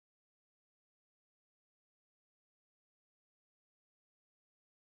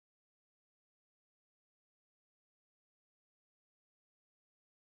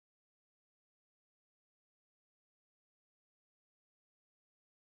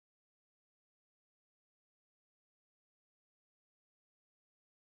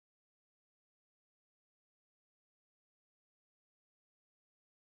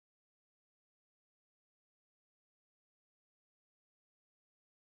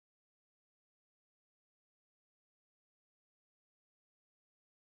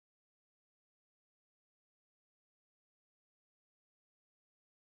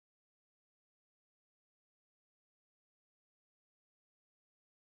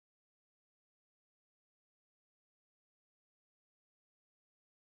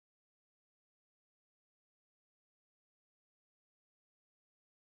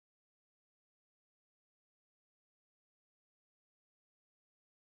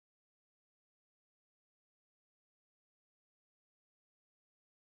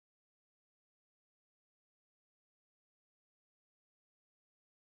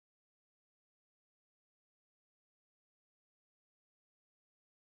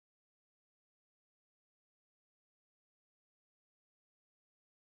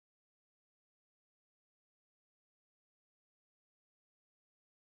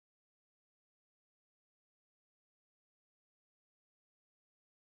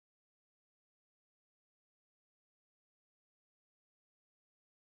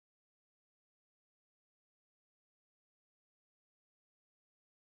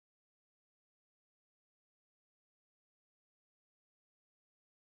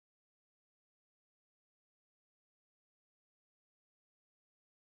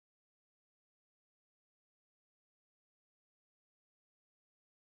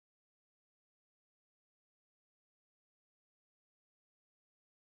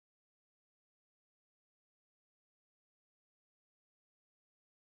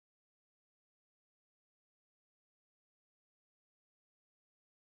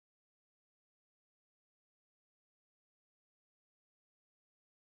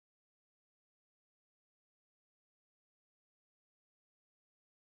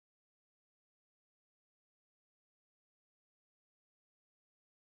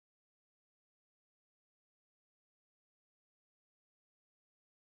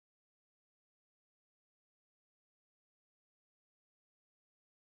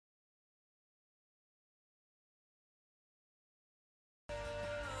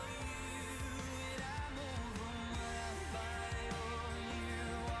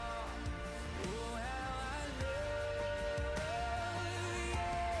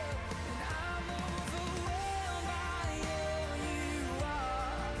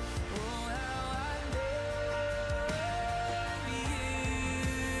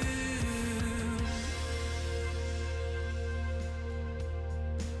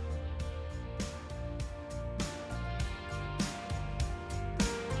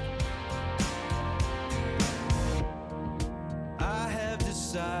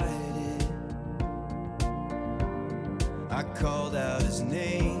decided. I called out his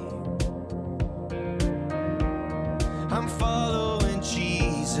name. I'm following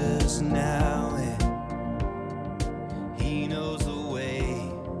Jesus now, and he knows the way.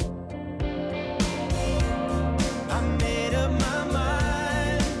 I made up my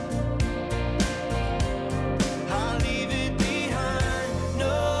mind, I'll leave it behind.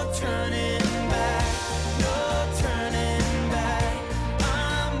 No turning back, no turning back.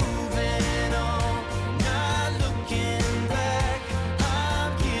 I'm moving on, not looking back.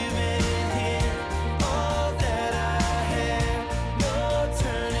 I'm giving him all that I have. No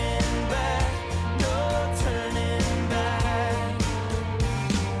turning back, no turning back.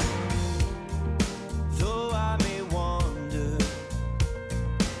 Though I may wander,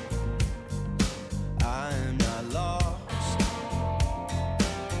 I am not lost.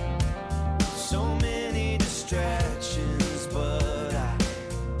 So many distractions, but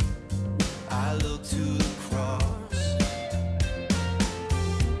I look to the cross.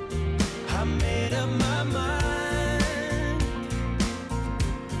 I made up my mind,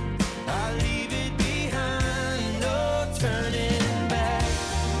 I'll leave it behind. No turning back,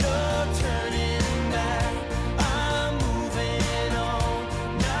 no turning back. I'm moving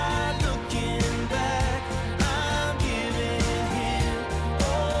on, not looking back. I'm giving him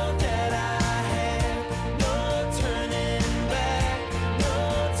all that I have. No turning back, no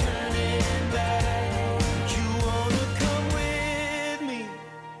turning back. You wanna come with me?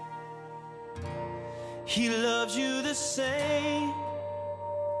 He loves you the same.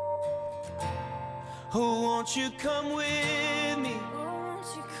 Oh, won't you come with me? Won't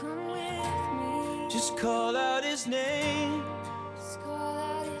you come with me? Just call out his name. Just call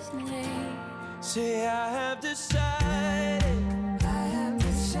out his name. Say, I have decided I have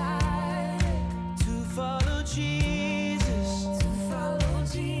decided to follow Jesus. to follow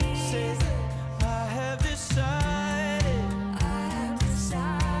Say, Jesus. I have decided I have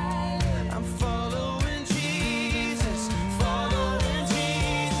decided I'm following Jesus, following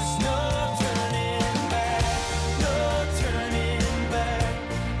Jesus. No turning back, no turning back.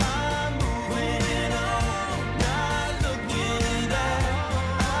 I'm moving on, not looking back.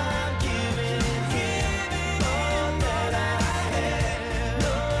 I'm giving him all that I have.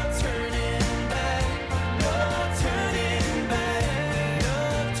 No turning back, no turning back, no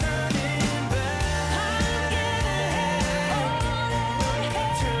turning back. No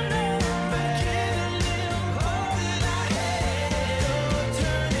turning back, giving him all that I have. No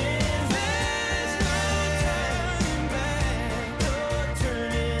turning back, no turning back, no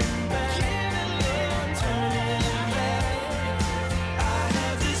turning back, giving him turning back. I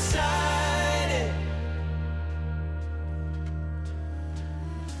have decided.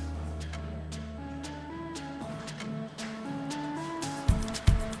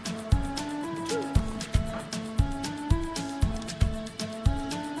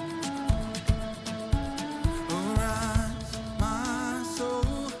 Arise, my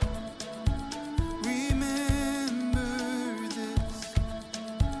soul, remember this.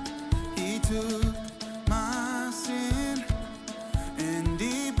 He took my sin and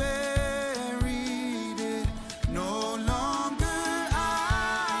he buried it. No longer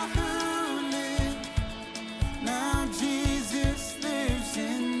I who live, now Jesus lives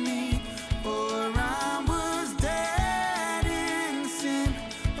in me. For I was dead in sin,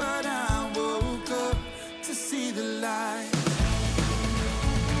 but I woke up to see the light.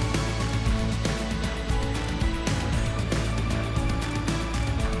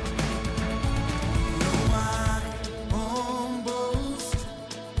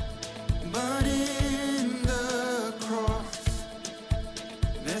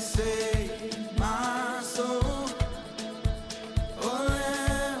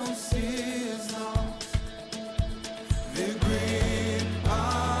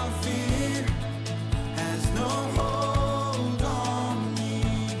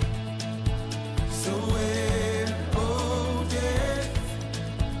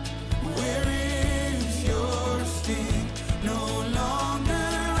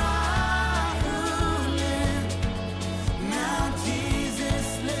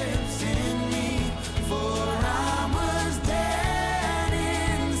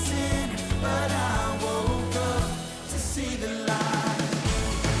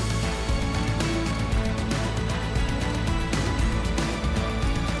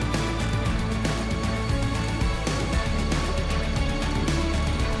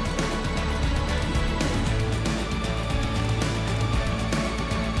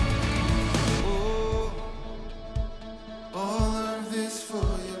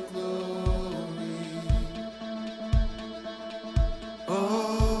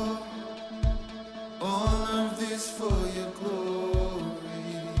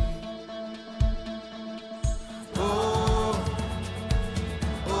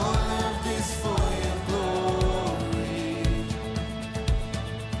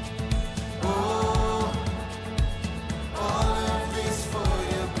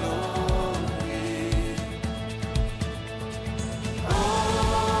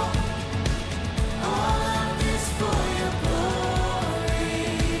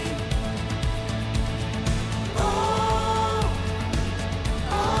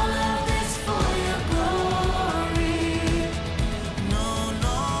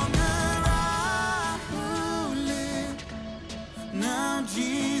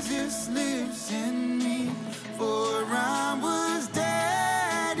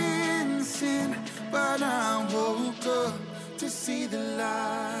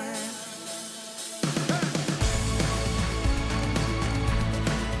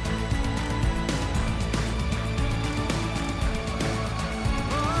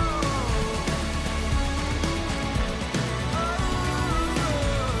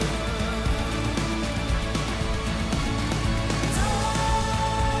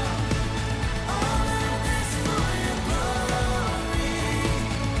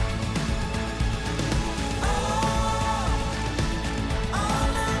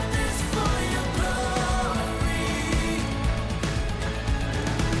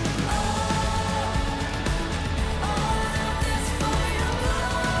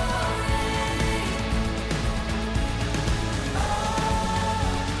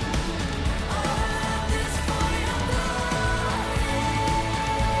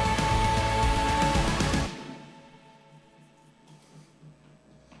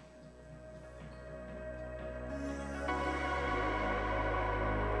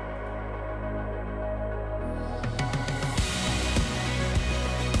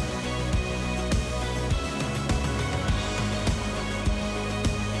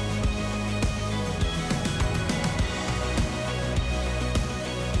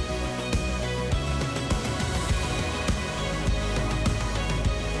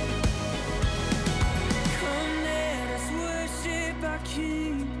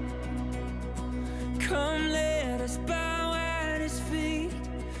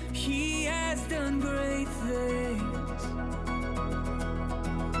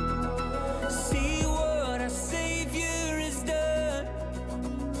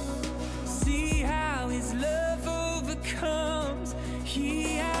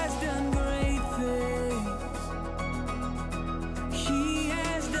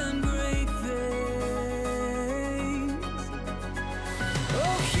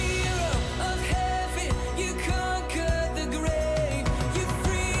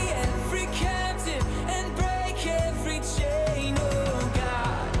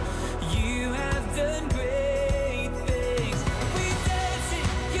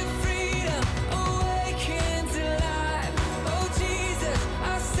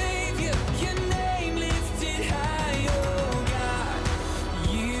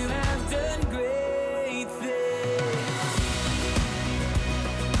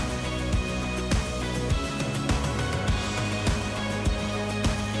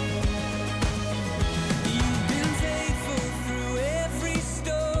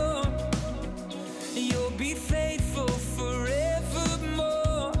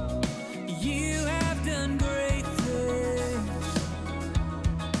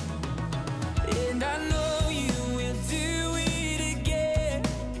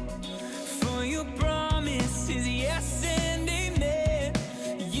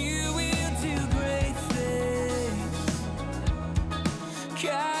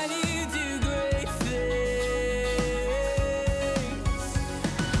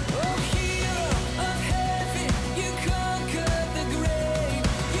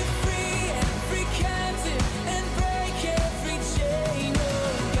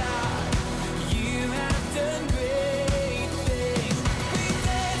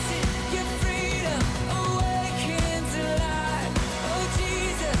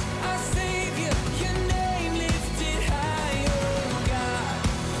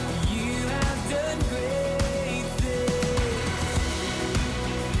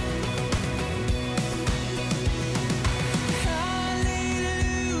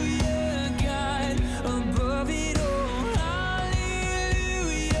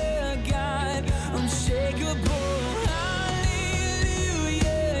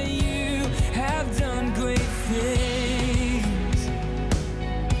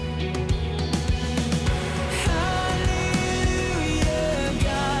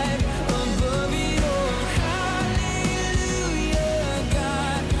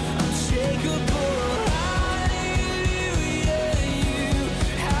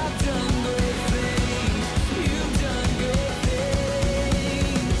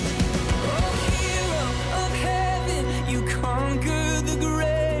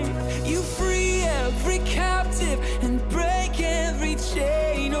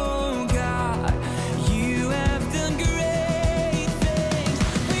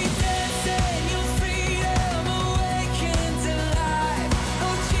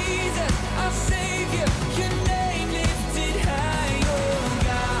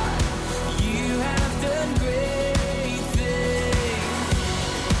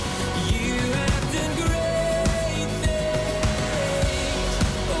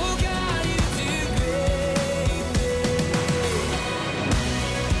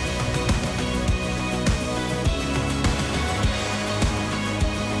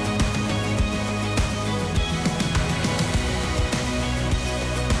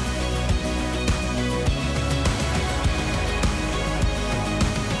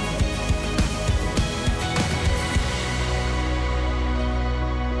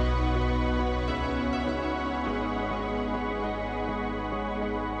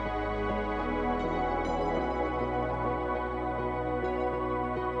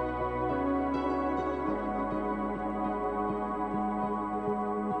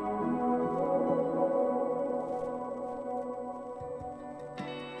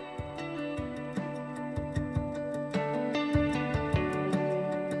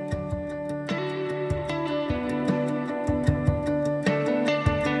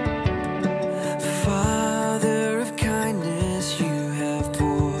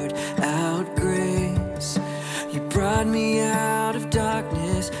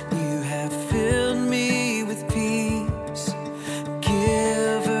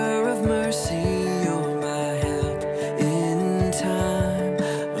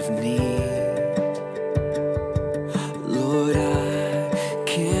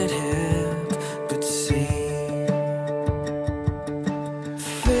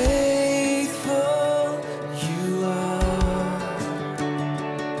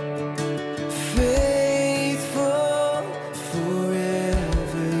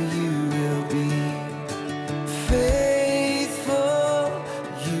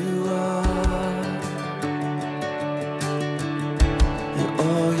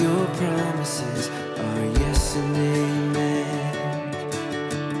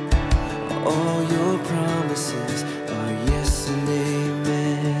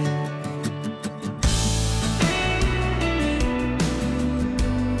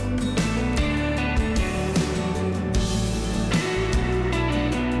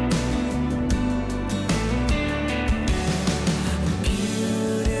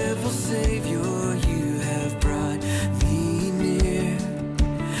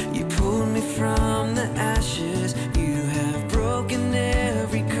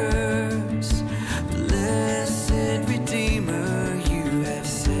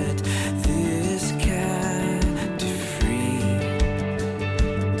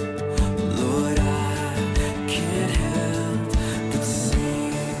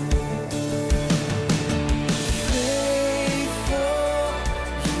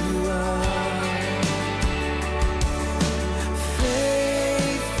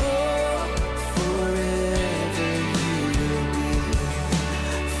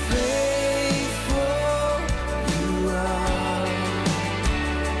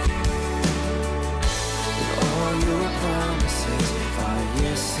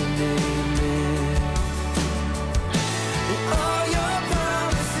 and amen. All your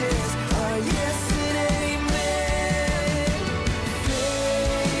promises are yes and amen.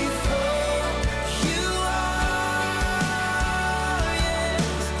 Faithful you are,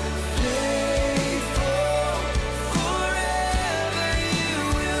 yes. Faithful forever you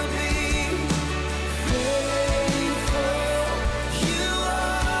will be. Faithful you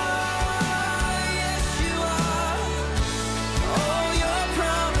are, yes you are. All your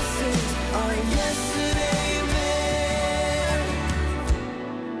promises are yes and amen.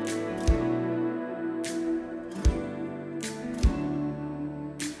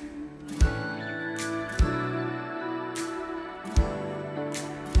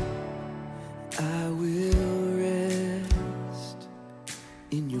 I will rest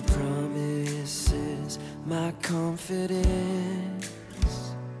in your promises. My confidence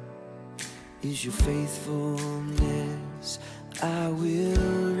is your faithfulness. I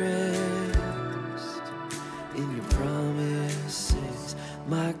will rest in your promises.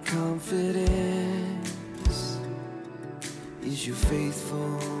 My confidence is your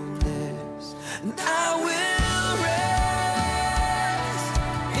faithfulness. And I will rest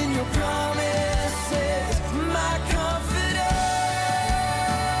in your promises. My confidence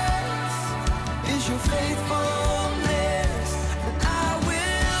is your faithfulness. And I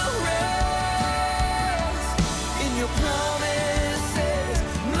will rest in your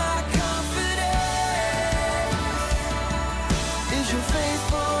promises.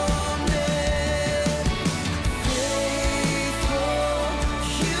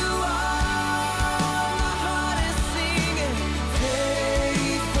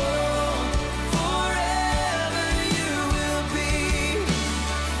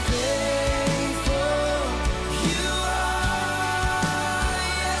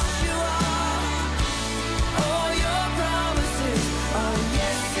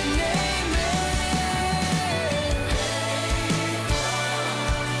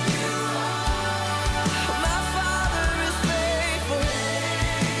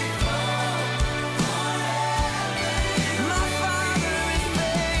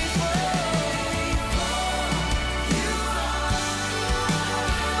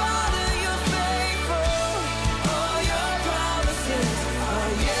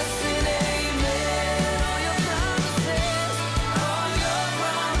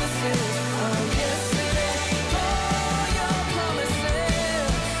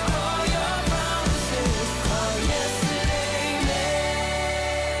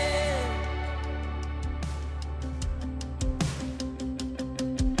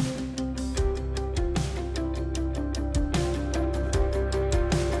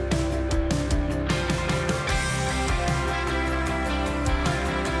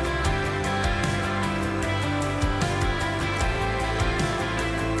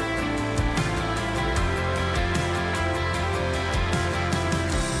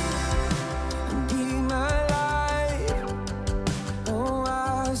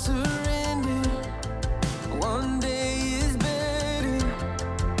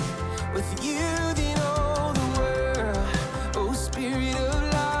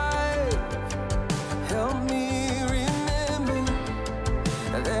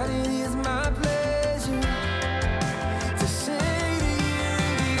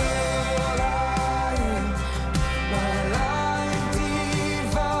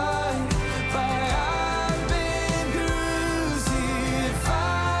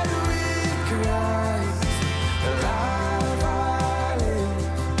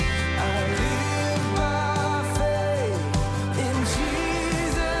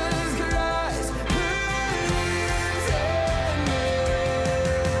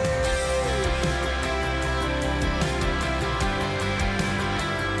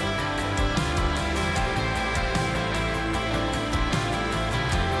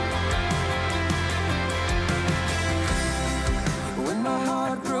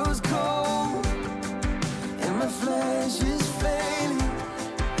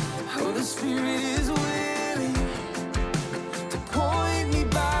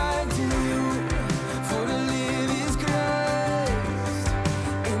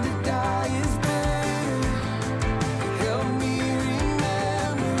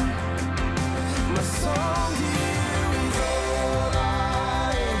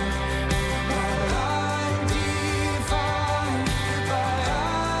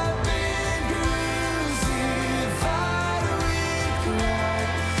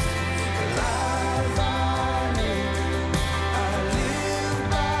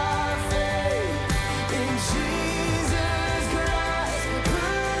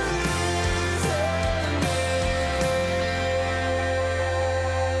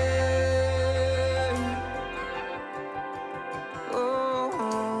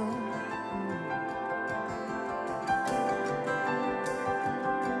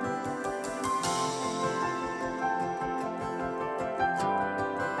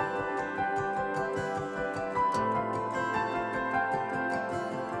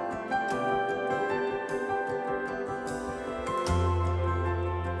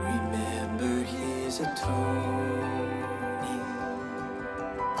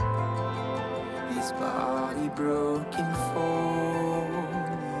 body broken for me.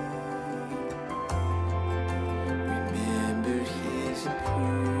 Remember his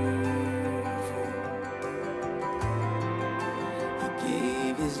approval. He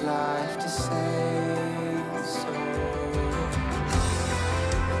gave his life to save so.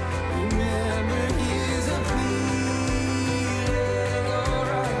 Remember his appeal, oh,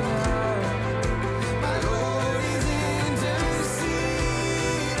 right now. My Lord is interceding.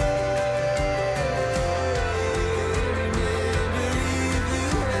 Remember if you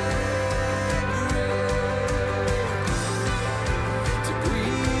ever to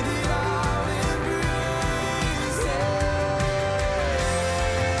breathe it out and breathe it.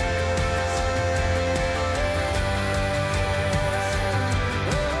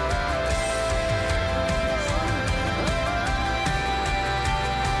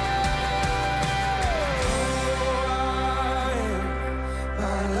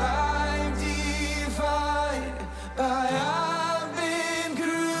 My life defined by I've been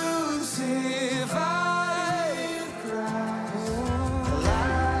crucified with Christ.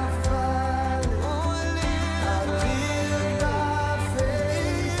 Life I live by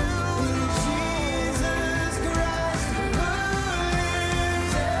faith in Jesus Christ who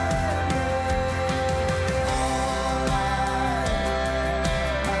lives in me.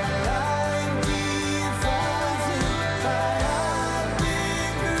 My life defined by I've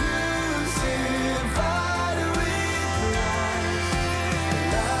been crucified with Christ.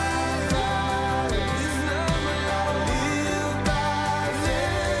 Life I live by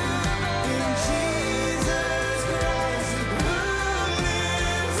faith in Jesus Christ who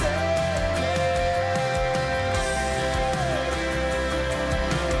lives in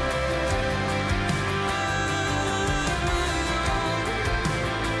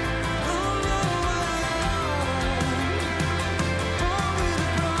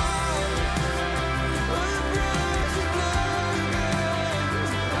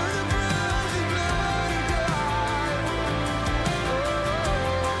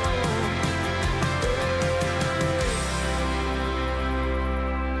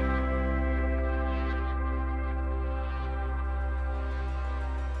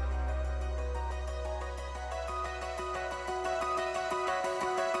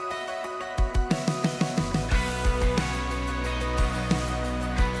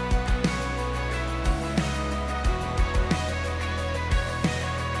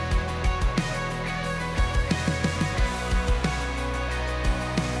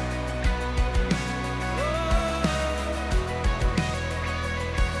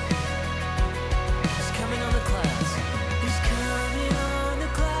He's coming on the clouds. He's coming on the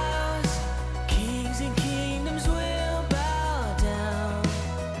clouds. Kings and kingdoms will bow down.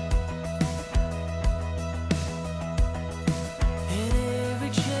 And every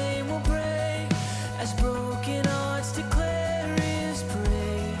chain will break as broken hearts declare his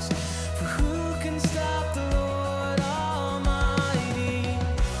praise. For who can stop the Lord Almighty?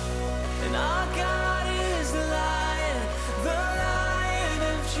 And our God is the Lion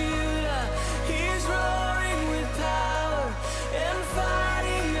of Judah. He's roaring with power and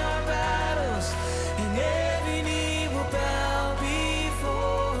fighting our battles. And every knee will bow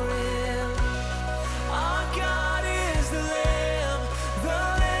before him. Our God is the Lamb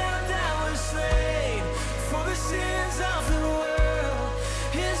that was slain for the sins of the world.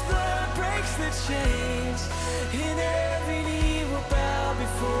 His blood breaks the chains, and every knee will bow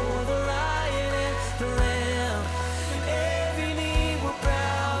before the Lion and the Lamb. Every knee will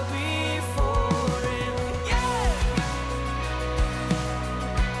bow before him. Yeah!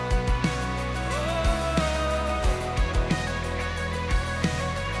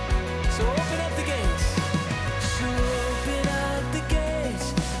 So open up the gates. So open up the gates.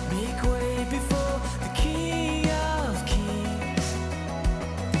 Make way before the King of Kings.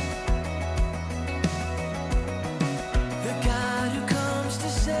 The God who comes to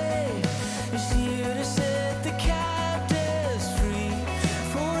save is here to set the captives free.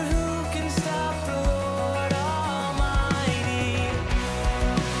 For who can stop the Lord Almighty?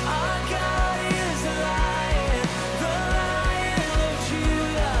 Our God is the Lion of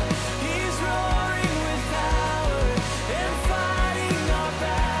Judah. He's roaring with power and fighting our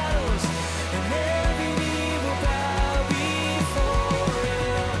battles. And every knee will bow before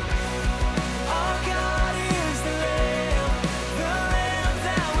him. Our God is the Lamb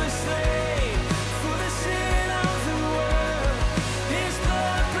that was slain for the sin of the world. His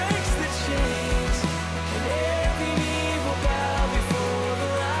blood breaks the chains, and every knee will bow before the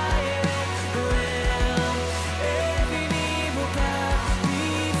Lion and the Lamb. Every knee will bow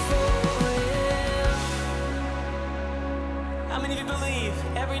before him. How many of you believe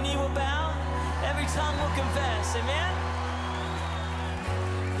every knee will bow? Every every tongue will confess. Amen?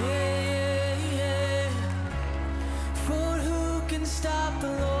 Yeah, yeah, yeah. For who can stop the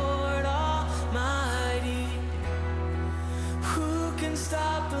Lord Almighty? Who can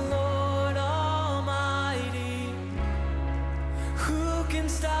stop the Lord Almighty? Who can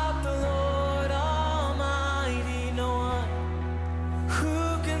stop the Lord Almighty? No one.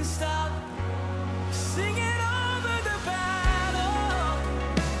 Who can stop? Sing it over the battle.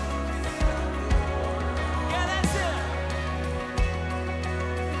 Yeah, that's it.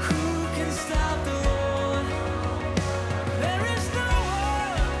 Who can stop the Lord? There is no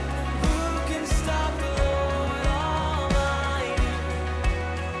one. Who can stop the Lord Almighty?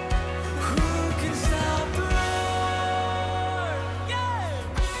 Who can stop the Lord? Yeah.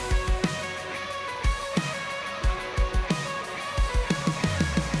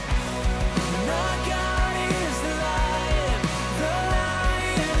 Our God is the Lion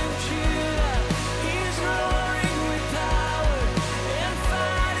of Judah. He's roaring with power and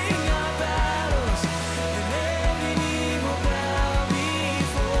fighting our battles, and every knee will bow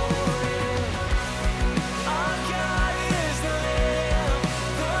before Him. Our God is the Lamb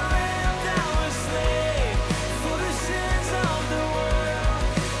that was slain for the sins of the world.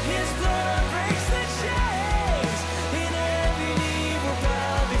 His blood breaks the chains, and every knee will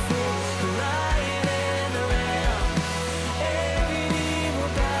bow before the Lion and the Lamb. Every knee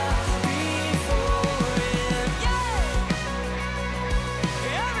will bow before Him. Yeah,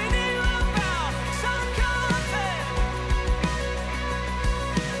 every knee will bow. So confident.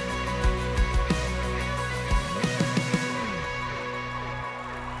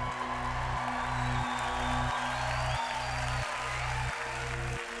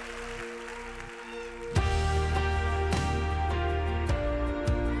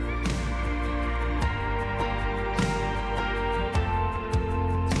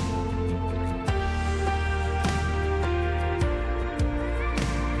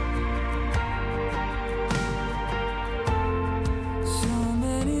 So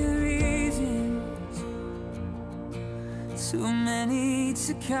many reasons, too many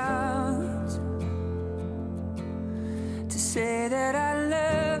to count, to say that I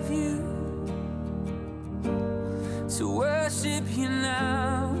love you, to worship you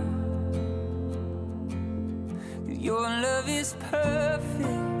now. Your love is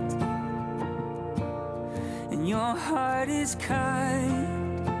perfect, and your heart is kind,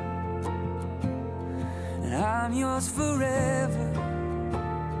 and I'm yours forever.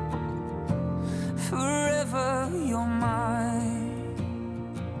 Forever you're mine.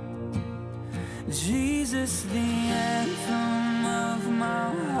 Jesus, the anthem of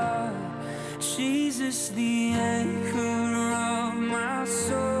my heart. Jesus, the anchor of my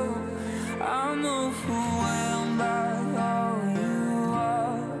soul. I'm overwhelmed by all you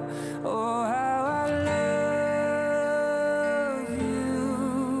are. Oh, how I love you.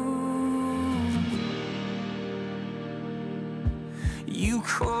 You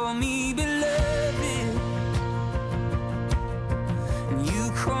call me beloved, and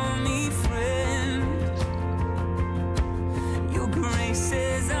you call me friend. Your grace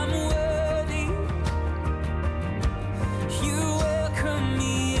says I'm worthy. You welcome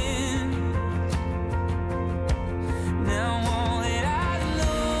me in. Now all that I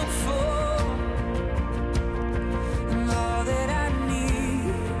long for, and all that I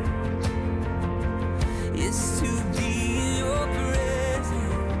need, is to be in your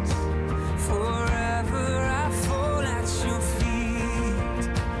presence. Forever I fall at your feet.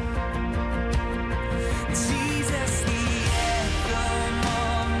 Jesus, the anthem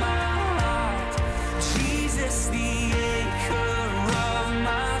of my heart. Jesus, the anchor of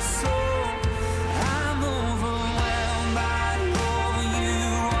my soul. I'm overwhelmed by all you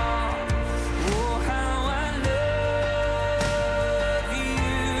are. Oh, how I love you.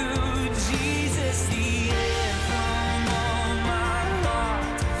 Jesus, the anthem of my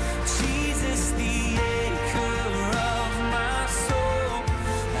heart. Jesus, the anchor of my soul.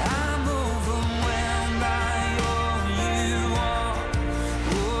 I'm overwhelmed by all you are.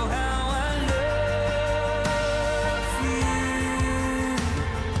 Oh, how I love you.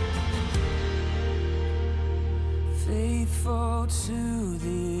 Faithful to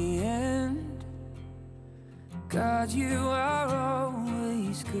the end, God, you are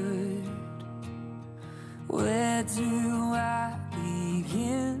always good. Where do I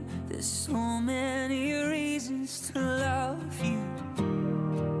begin? There's so many reasons to love you.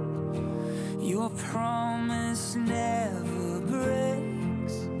 Your promise never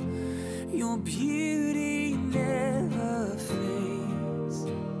breaks. Your beauty never fades.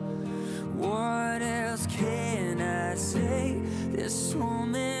 What else can I say? There's so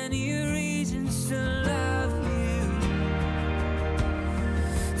many reasons reasons to love you,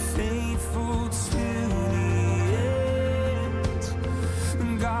 faithful to the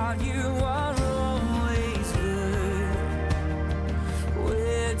end. God, you are always good.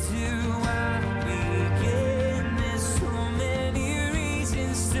 Where do I begin? There's so many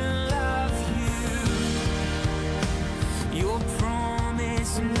reasons to love you. Your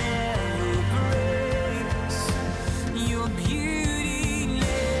promise never breaks. Your beauty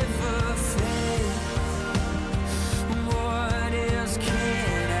never fades. What else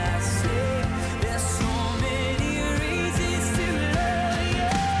can I say? There's so many reasons to love you.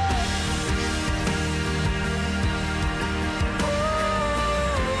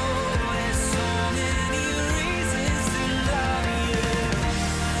 Oh, there's so many reasons to love you.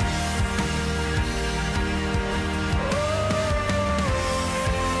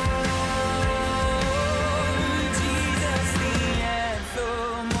 Jesus, the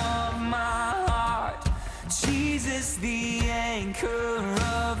anthem of my heart. Jesus, the anchor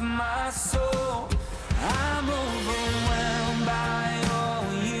of my soul. I'm overwhelmed by all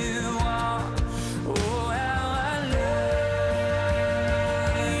you are. Oh, how I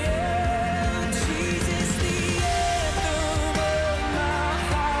love you. Jesus, the anthem of my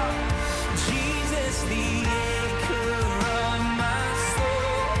heart. Jesus, the anchor of my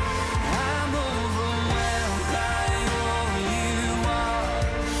soul. I'm overwhelmed by all you are.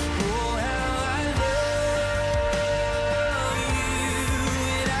 Oh, how I love you.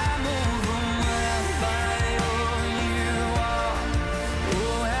 And I'm overwhelmed by all you are.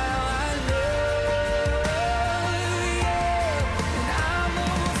 Oh, how I love you. And I'm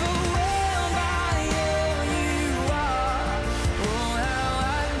overwhelmed by all you are. Oh, how I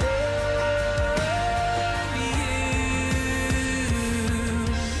love you.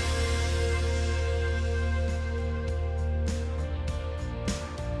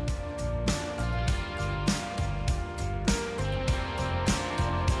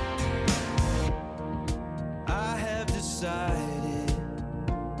 I have decided.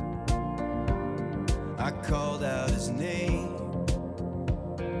 I called out his name.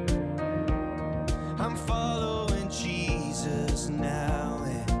 I'm following Jesus now,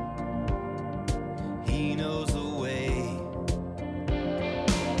 and he knows the way.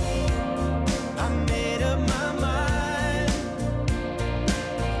 I made up my mind.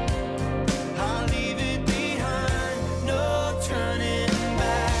 I'll leave it behind. No turning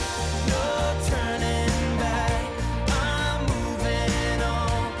back. No turning back. I'm moving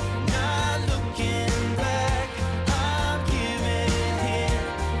on. Not looking back. I'm giving him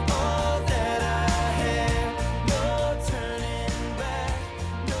all that I have. No turning back.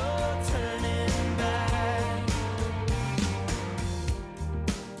 No turning back.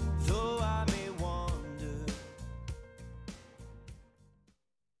 Though I may wander.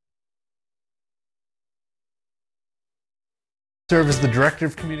 Serve as the Director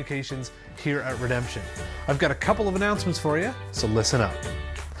of Communications here at Redemption. I've got a couple of announcements for you, so listen up.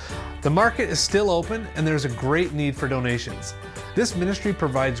 The market is still open and there's a great need for donations. This ministry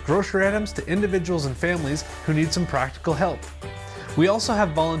provides grocery items to individuals and families who need some practical help. We also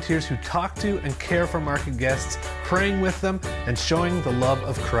have volunteers who talk to and care for market guests, praying with them and showing the love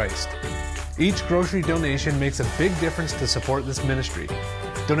of Christ. Each grocery donation makes a big difference to support this ministry.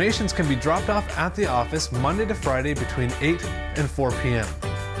 Donations can be dropped off at the office Monday to Friday between 8 and 4 p.m.,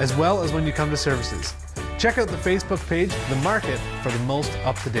 as well as when you come to services. Check out the Facebook page, The Market, for the most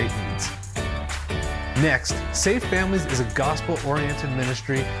up-to-date needs. Next, Safe Families is a gospel-oriented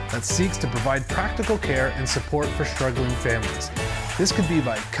ministry that seeks to provide practical care and support for struggling families. This could be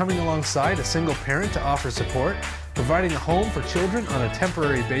by coming alongside a single parent to offer support, providing a home for children on a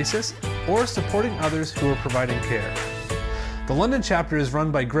temporary basis, or supporting others who are providing care. The London chapter is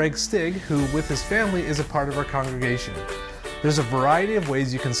run by Greg Stig, who with his family is a part of our congregation. There's a variety of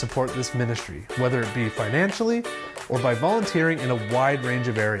ways you can support this ministry, whether it be financially or by volunteering in a wide range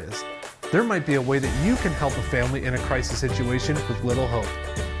of areas. There might be a way that you can help a family in a crisis situation with little hope.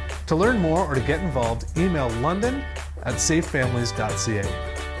 To learn more or to get involved, email london@safefamilies.ca.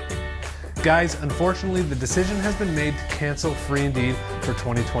 Guys, unfortunately, the decision has been made to cancel Free Indeed for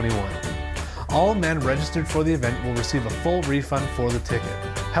 2021. All men registered for the event will receive a full refund for the ticket.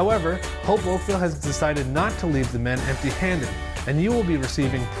 However, Hope Oakville has decided not to leave the men empty-handed, and you will be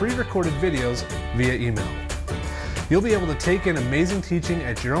receiving pre-recorded videos via email. You'll be able to take in amazing teaching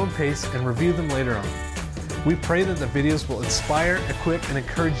at your own pace and review them later on. We pray that the videos will inspire, equip, and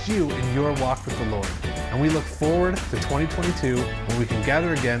encourage you in your walk with the Lord. And we look forward to 2022 when we can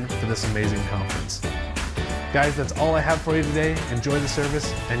gather again for this amazing conference. Guys, that's all I have for you today. Enjoy the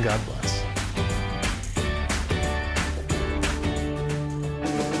service, and God bless.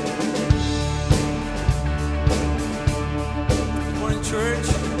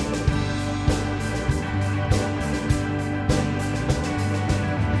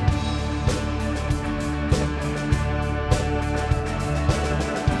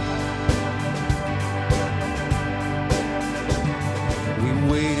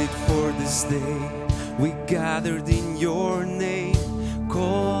 this day we gathered in your name,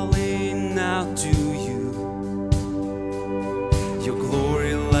 calling out to you. Your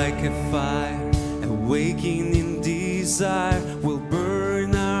glory like a fire, awakening in desire, will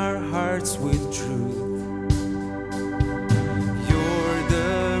burn our hearts with truth. You're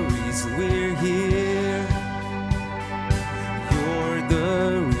the reason we're here. You're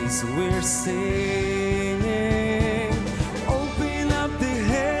the reason we're singing. Open up the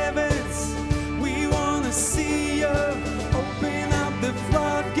heavens, we wanna see you. Open up the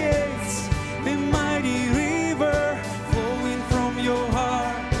floodgates, a mighty river flowing from your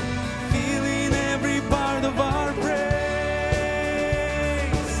heart, filling every part of our praise.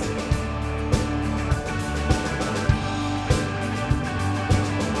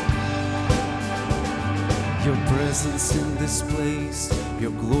 Your presence in this place,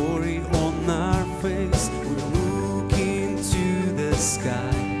 your glory on our face. We're looking to the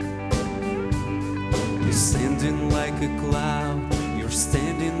sky. You're standing like a cloud, you're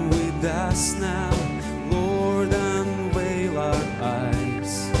standing with us now. Lord, unveil our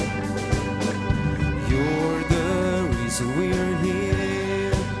eyes. You're the reason we're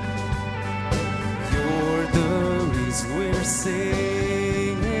here. You're the reason we're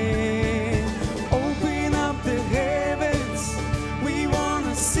singing. Open up the heavens, we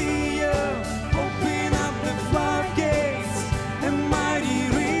wanna see you. Open up the floodgates, a mighty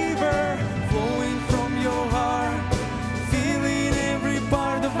river flowing from your heart, filling every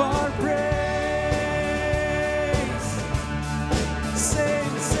part of our praise.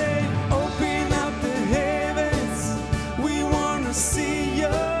 Sing, sing, open up the heavens, we wanna see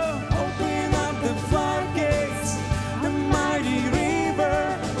you. Open up the floodgates, a mighty river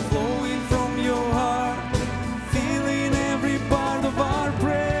flowing from your heart, filling every part of our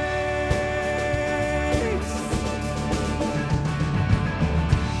praise.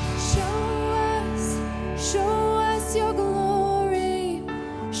 Show us your glory.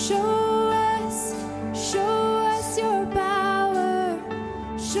 Show us your power.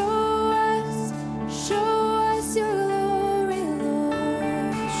 Show us your glory,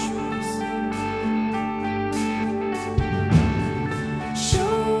 Lord.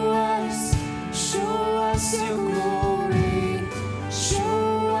 Show us your glory.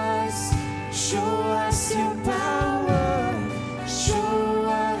 Show us your power.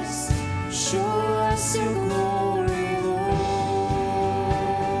 Show us your glory, Lord.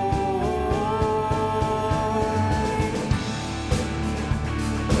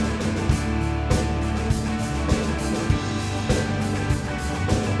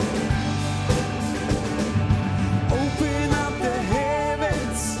 Open up the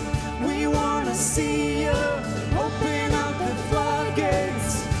heavens, we wanna see you. Open up the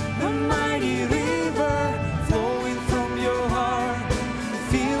floodgates, a mighty river flowing from your heart,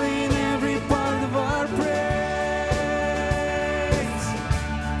 filling every part of our praise.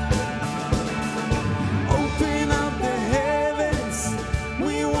 Open up the heavens,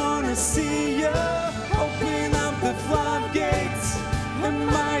 we wanna see you. Open up the floodgates, a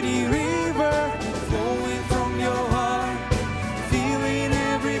mighty river flowing from your heart, filling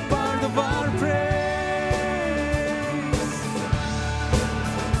every part of our praise.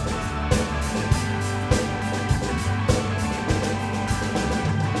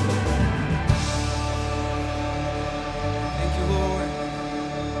 Thank you, Lord.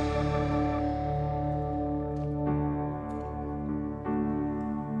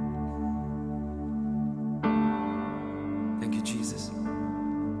 Thank you, Jesus.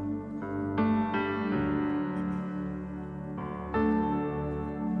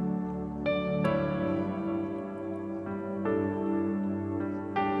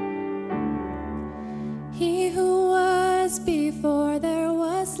 He who was before there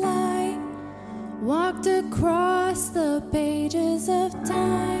was light walked across the pages of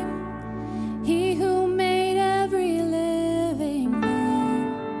time. He who made every living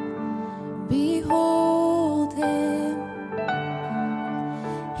thing, behold him.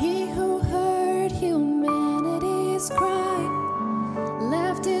 He who heard humanity's cry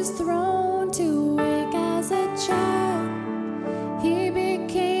left his throne to wake as a child. He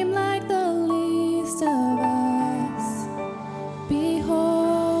became like the least of us.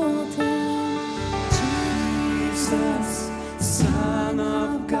 Behold him, Jesus, Son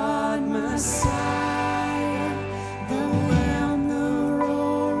of God.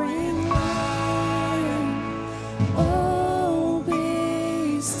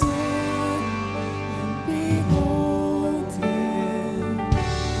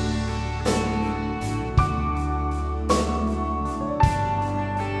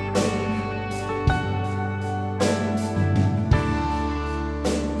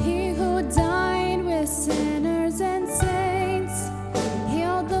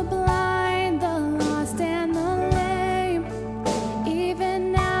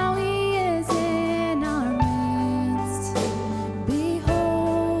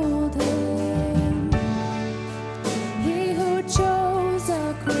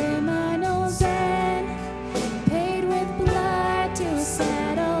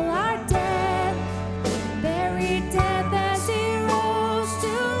 settle our debt, buried death as he rose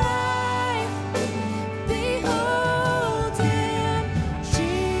to life. Behold him,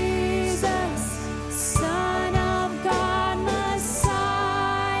 Jesus, Son of God,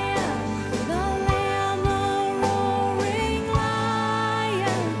 Messiah, the Lamb, the roaring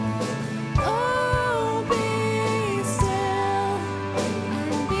Lion. Oh, be still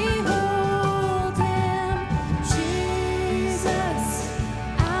and behold him, Jesus,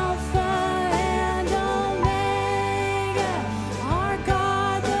 Alpha and Omega, our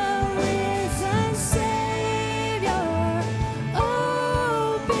God, the risen Savior.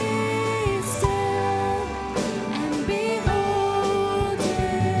 Oh, be still and behold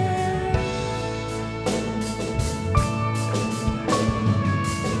him.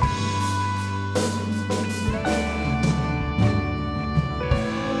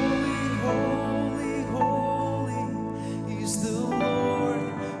 Holy, holy is the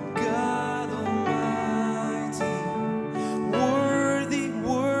Lord God Almighty. Worthy,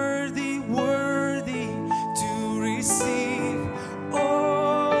 worthy, worthy to receive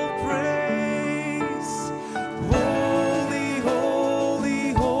all praise. Holy,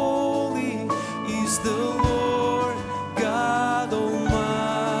 holy, holy is the Lord God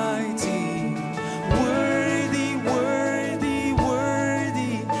Almighty. Worthy, worthy,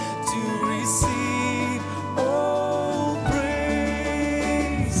 worthy to receive all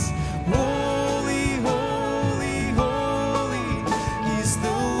praise. Holy, holy, holy is the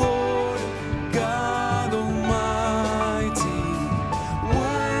Lord God Almighty.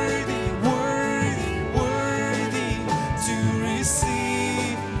 Worthy, worthy, worthy to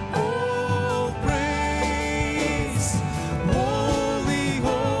receive all praise. Holy,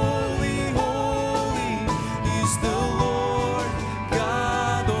 holy, holy is the Lord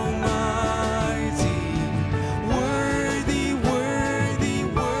God Almighty. Worthy, worthy,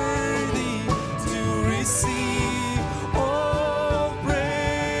 worthy to receive all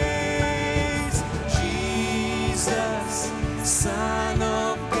praise. Jesus, Son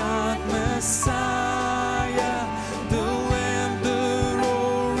of God, Messiah, the Lamb, the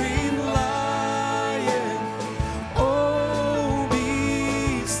roaring Lion. Oh,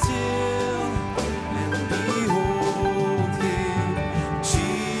 be still and behold him,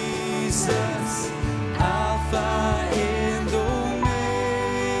 Jesus, Alpha and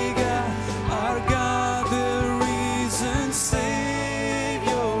Omega, our God, the risen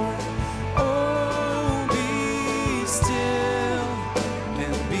Savior. Oh, be still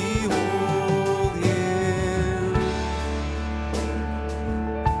and behold him.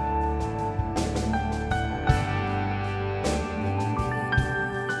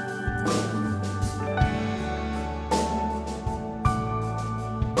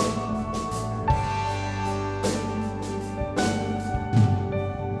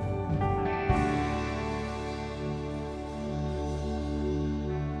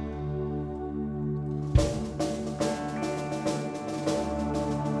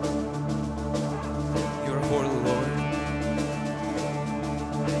 You're holy, Lord.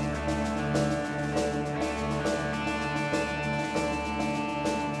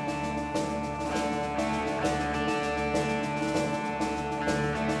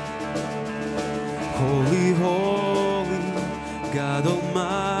 Holy, holy, God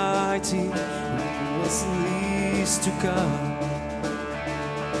Almighty, who was least to come.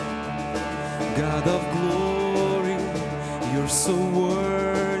 God of glory, you're so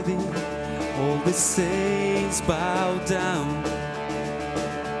worthy. All the saints bow down.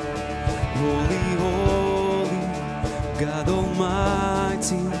 Holy, holy, God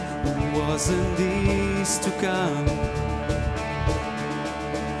Almighty, who was in this to come.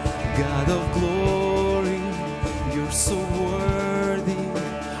 God of glory, you're so worthy.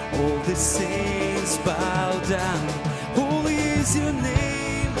 All the saints bow down. Holy is your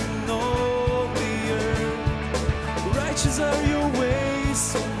name in all the earth. Righteous are your ways,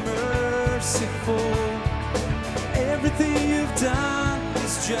 so merciful. Everything you've done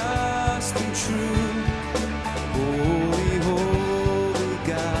is just and true. Holy, holy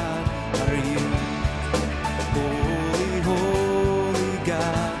God are you. Holy, holy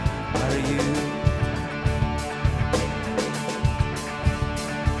God are you.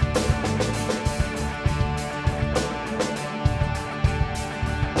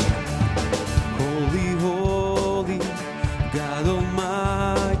 Holy, holy, God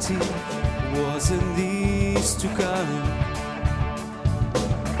Almighty, wasn't this to come?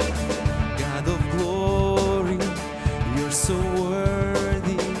 God of glory,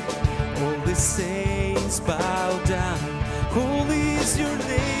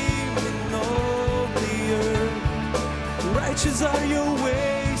 Righteous are your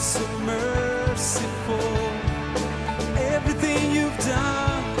ways, so merciful. Everything you've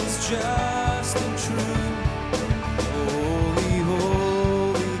done is just and true. Holy,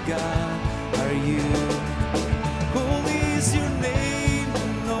 holy God are you. Holy is your name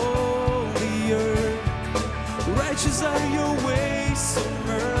in all the earth. Righteous are your ways, so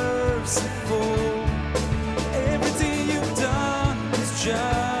merciful. Everything you've done is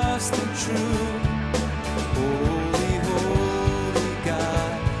just and true. Holy, holy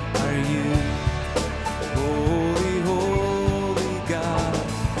God are you. Holy, holy God.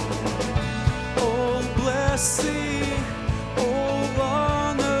 All blessing, all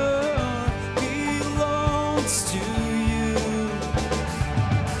honor belongs to you.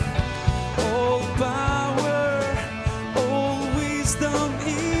 All power, all wisdom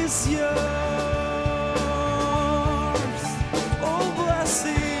is yours. All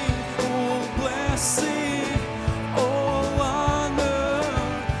blessing, all honor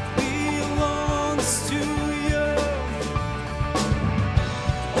belongs to you.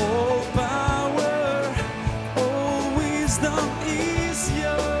 All power, all wisdom is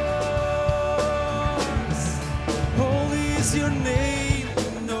yours. Holy is your name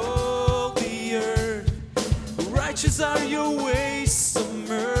in all the earth. Righteous are your ways, so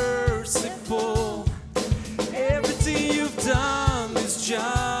merciful. Everything you've done is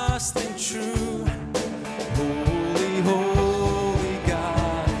just and true. Holy, holy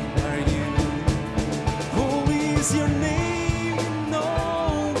God are you. Holy is your name in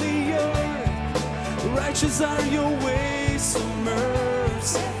all the earth. Righteous are your ways, so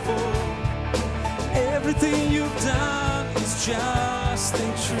merciful. Everything you've done is just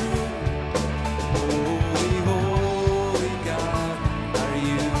and true. Holy, holy God are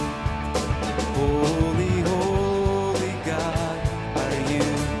you. Holy, holy God are you.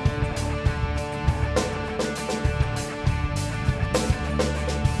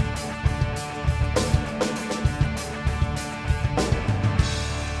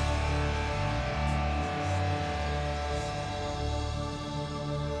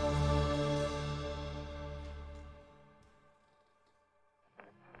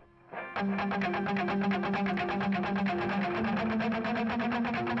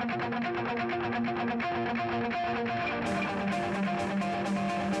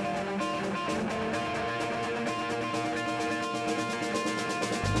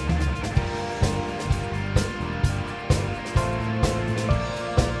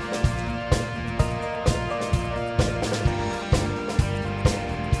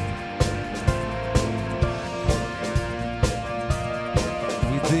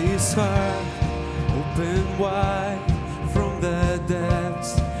 With this heart open wide from the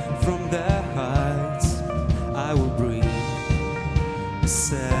depths, from the heights, I will bring a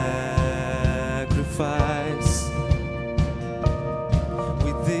sacrifice.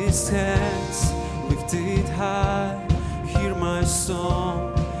 With these hands lifted high, hear my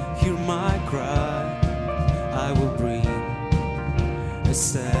song, hear my cry. I will bring a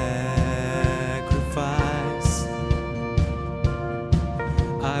sacrifice.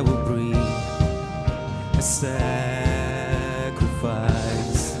 I will bring a sacrifice.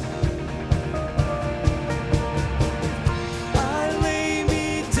 I lay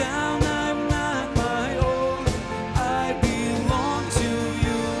me down, I'm not my own. I belong to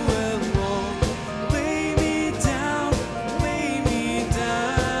you alone. Lay me down, lay me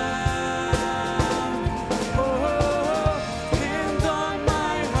down. Oh, and on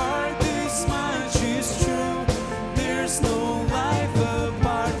my heart this much is true. There's no life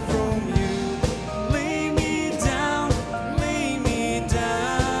apart from you. Lay me down,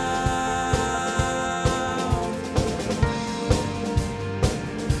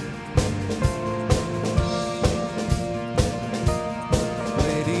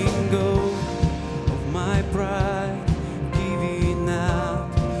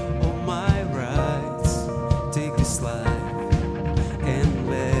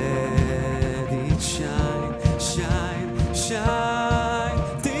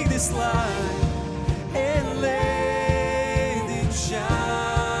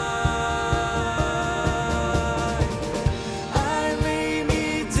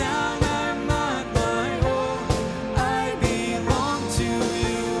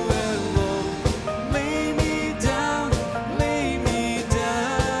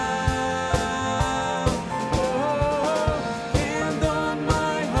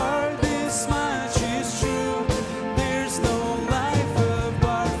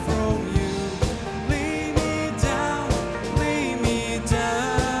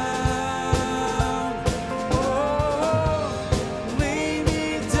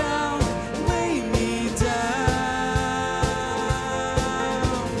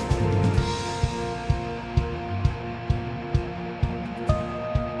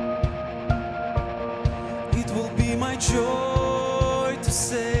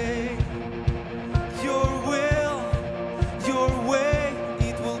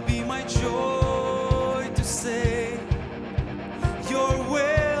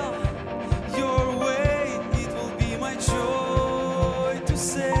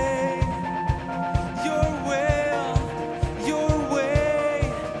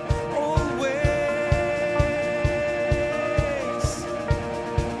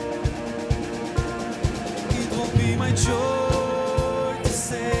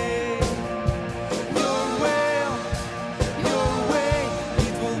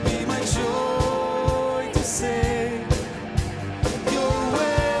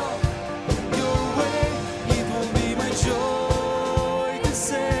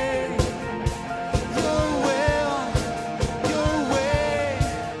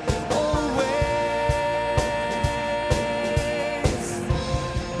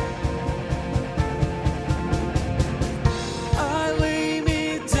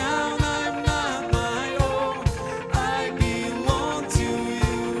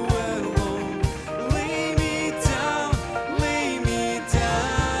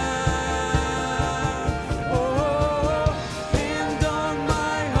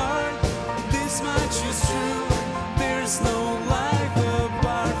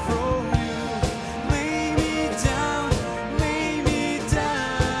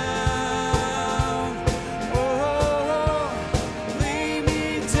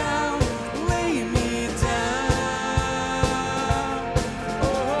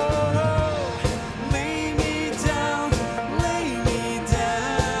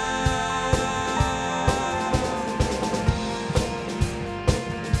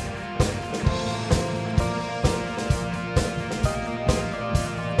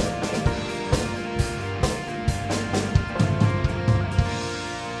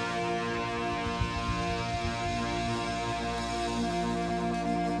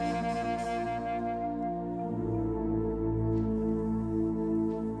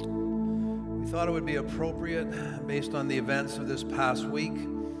 thought it would be appropriate, based on the events of this past week,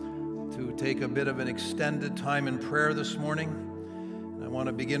 to take a bit of an extended time in prayer this morning. And I want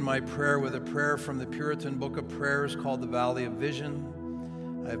to begin my prayer with a prayer from the Puritan Book of Prayers called the Valley of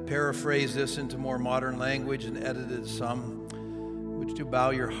Vision. I have paraphrased this into more modern language and edited some. Would you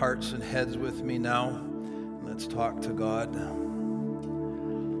bow your hearts and heads with me now? Let's talk to God.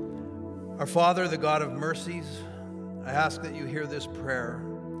 Our Father, the God of mercies, I ask that you hear this prayer,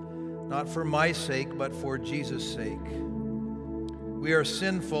 not for my sake, but for Jesus' sake. We are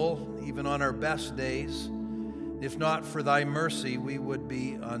sinful, even on our best days. If not for thy mercy, we would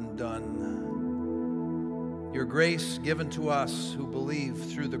be undone. Your grace given to us who believe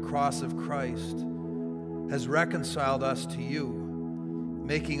through the cross of Christ has reconciled us to you,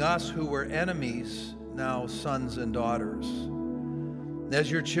 making us who were enemies now sons and daughters. And as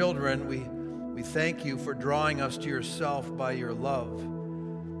your children, we thank you for drawing us to yourself by your love.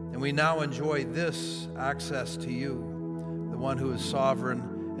 And we now enjoy this access to you, the one who is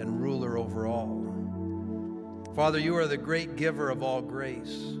sovereign and ruler over all. Father, you are the great giver of all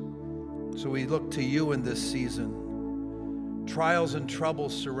grace. So we look to you in this season. Trials and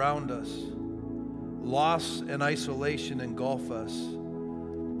troubles surround us. Loss and isolation engulf us.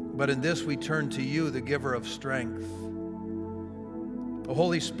 But in this we turn to you, the giver of strength. O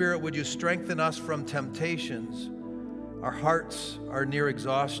Holy Spirit, would you strengthen us from temptations? Our hearts are near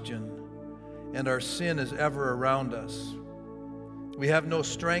exhaustion, and our sin is ever around us. We have no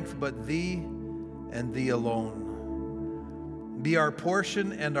strength but thee and thee alone. Be our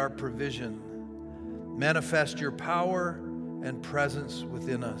portion and our provision. Manifest your power and presence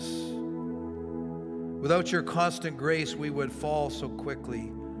within us. Without your constant grace, we would fall so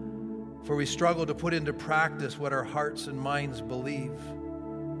quickly, for we struggle to put into practice what our hearts and minds believe.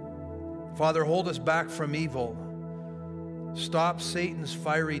 Father, hold us back from evil. Stop Satan's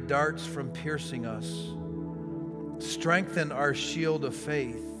fiery darts from piercing us. Strengthen our shield of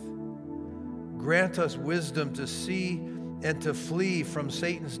faith. Grant us wisdom to see and to flee from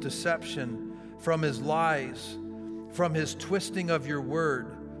Satan's deception, from his lies, from his twisting of your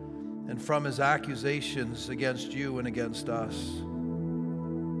word, and from his accusations against you and against us.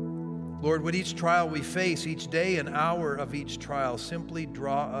 Lord, with each trial we face, each day and hour of each trial, simply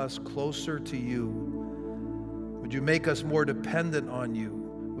draw us closer to you. Would you make us more dependent on you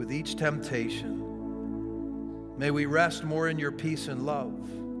with each temptation? May we rest more in your peace and love.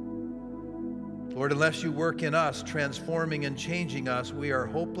 Lord, unless you work in us, transforming and changing us, we are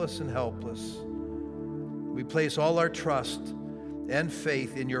hopeless and helpless. We place all our trust and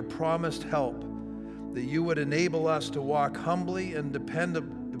faith in your promised help, that you would enable us to walk humbly and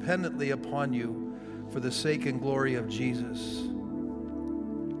dependently upon you for the sake and glory of Jesus.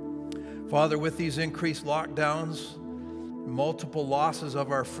 Father, with these increased lockdowns, multiple losses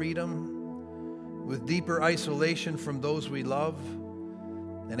of our freedom, with deeper isolation from those we love,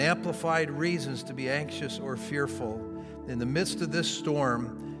 and amplified reasons to be anxious or fearful, in the midst of this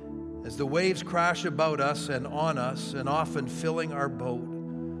storm, as the waves crash about us and on us, and often filling our boat,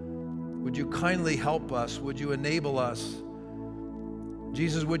 would you kindly help us? Would you enable us?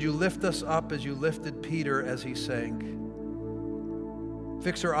 Jesus, would you lift us up as you lifted Peter as he sank?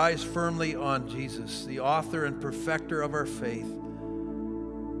 Fix our eyes firmly on Jesus, the author and perfecter of our faith.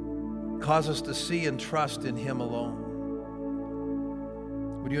 Cause us to see and trust in him alone.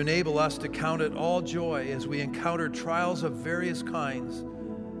 Would you enable us to count it all joy as we encounter trials of various kinds,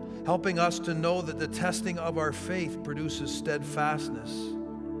 helping us to know that the testing of our faith produces steadfastness.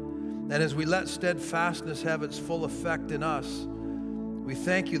 And as we let steadfastness have its full effect in us, we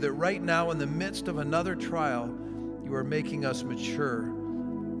thank you that right now, in the midst of another trial, you are making us mature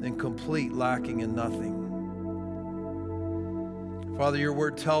and complete, lacking in nothing. Father, your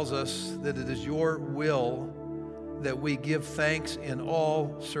word tells us that it is your will that we give thanks in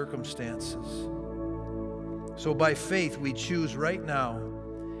all circumstances. So by faith, we choose right now,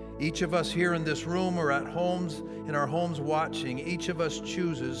 each of us here in this room or at homes, in our homes watching, each of us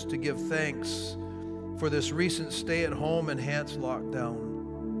chooses to give thanks for this recent stay-at-home enhanced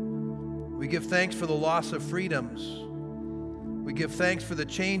lockdown. We give thanks for the loss of freedoms. We give thanks for the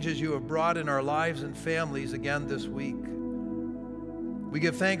changes you have brought in our lives and families again this week. We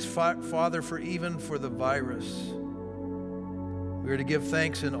give thanks, Father, for the virus. We are to give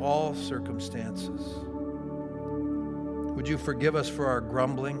thanks in all circumstances. Would you forgive us for our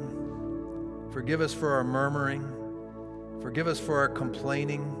grumbling? Forgive us for our murmuring. Forgive us for our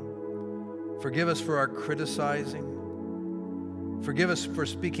complaining. Forgive us for our criticizing. Forgive us for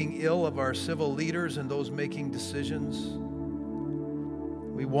speaking ill of our civil leaders and those making decisions.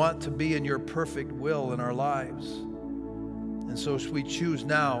 We want to be in your perfect will in our lives. And so we choose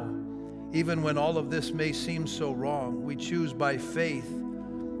now, Even when all of this may seem so wrong, we choose by faith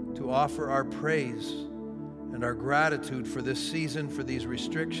to offer our praise and our gratitude for this season, for these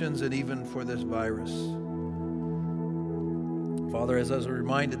restrictions, and even for this virus. Father, as I was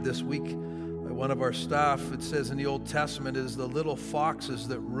reminded this week by one of our staff, it says in the Old Testament, it is the little foxes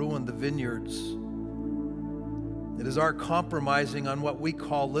that ruin the vineyards. It is our compromising on what we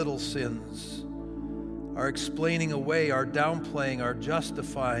call little sins, our explaining away, our downplaying, our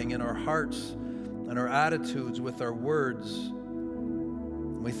justifying in our hearts and our attitudes with our words.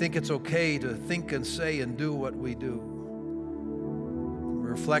 We think it's okay to think and say and do what we do. We're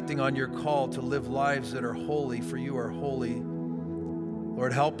reflecting on your call to live lives that are holy, for you are holy.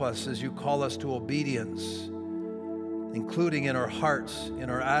 Lord, help us as you call us to obedience, including in our hearts, in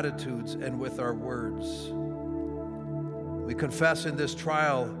our attitudes, and with our words. We confess in this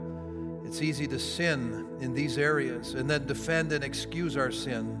trial it's easy to sin in these areas and then defend and excuse our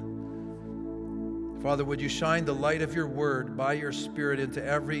sin. Father, would you shine the light of your word by your Spirit into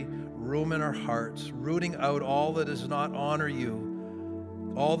every room in our hearts, rooting out all that does not honor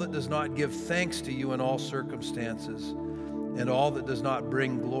you, all that does not give thanks to you in all circumstances, and all that does not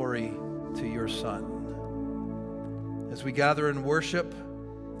bring glory to your Son. As we gather in worship,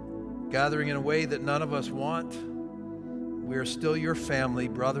 gathering in a way that none of us want, we are still your family,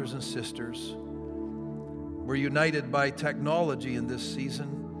 brothers and sisters. We're united by technology in this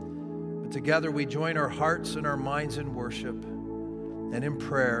season, but together we join our hearts and our minds in worship and in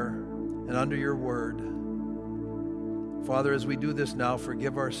prayer and under your word. Father, as we do this now,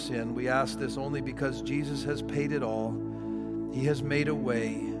 forgive our sin. We ask this only because Jesus has paid it all. He has made a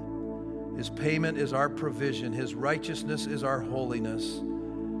way. His payment is our provision. His righteousness is our holiness.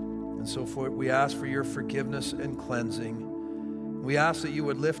 And so we ask for your forgiveness and cleansing. We ask that you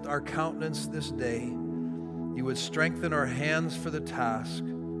would lift our countenance this day. You would strengthen our hands for the task.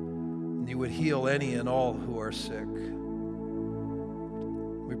 And you would heal any and all who are sick.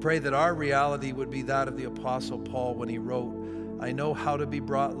 We pray that our reality would be that of the Apostle Paul when he wrote, I know how to be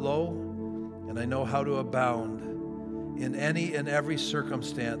brought low, and I know how to abound. In any and every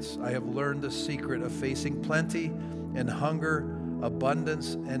circumstance, I have learned the secret of facing plenty and hunger,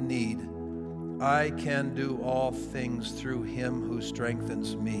 abundance and need. I can do all things through him who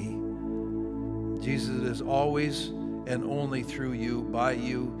strengthens me. Jesus, it is always and only through you, by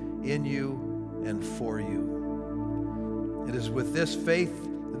you, in you, and for you. It is with this faith,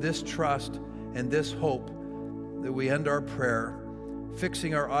 this trust, and this hope that we end our prayer,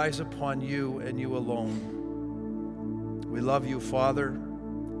 fixing our eyes upon you and you alone. We love you, Father.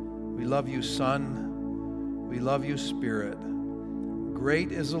 We love you, Son. We love you, Spirit.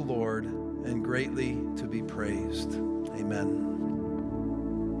 Great is the Lord, and greatly to be praised. Amen.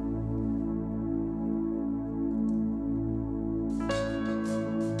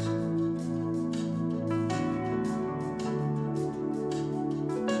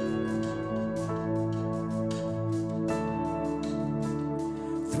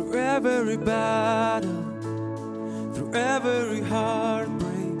 Through every battle, through every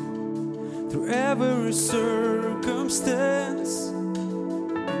heartbreak, through every circumstance,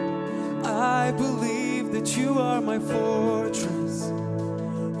 I believe that you are my fortress,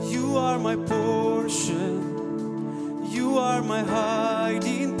 you are my portion, you are my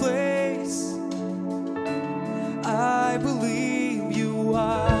hiding place. I believe you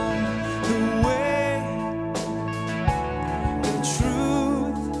are the way, the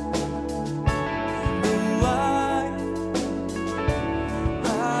truth, the life.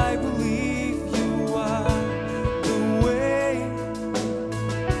 I believe you are the way,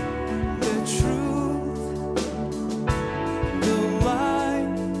 the truth, the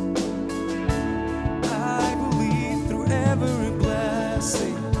life. I believe through every blessing.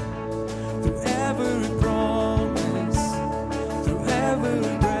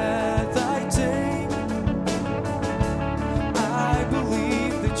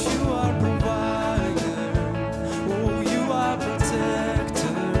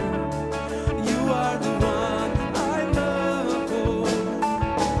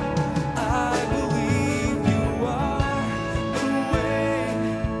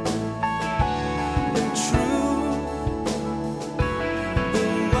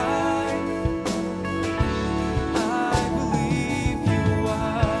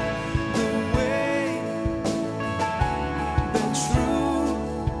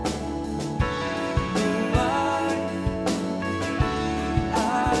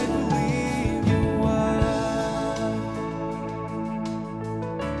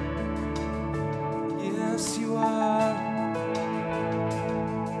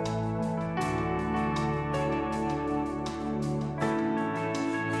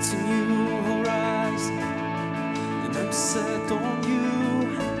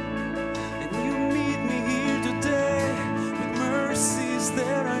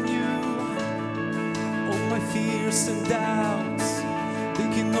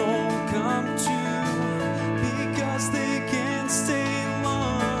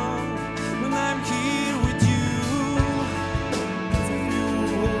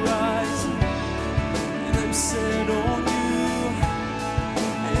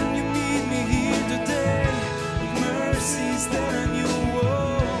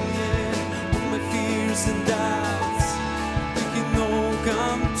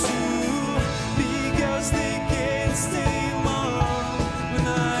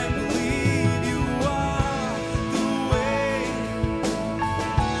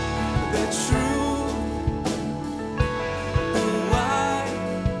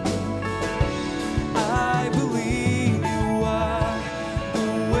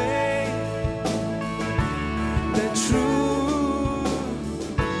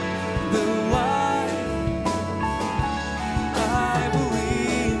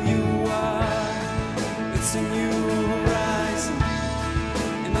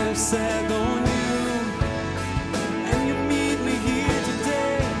 set on you. And you meet me here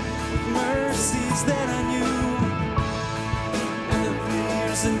today with mercies that I knew. And the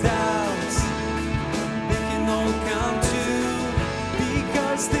fears and doubts, they can all come true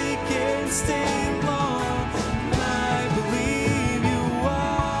because they can't stay long. And I believe you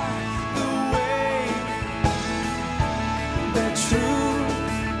are the way, the truth,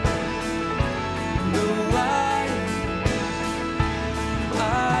 the light.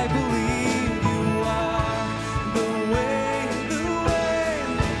 I believe you are the way,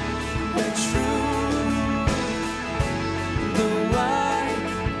 the truth, the light.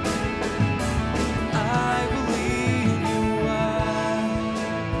 I believe you are.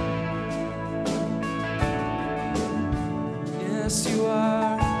 Yes, you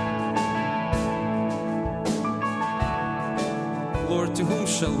are. Lord, to whom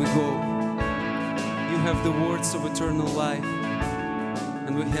shall we go? You have the words of eternal life,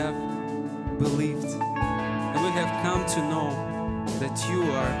 and we have believed, and we have come to know that you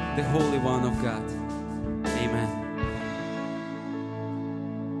are the Holy One of God. Amen.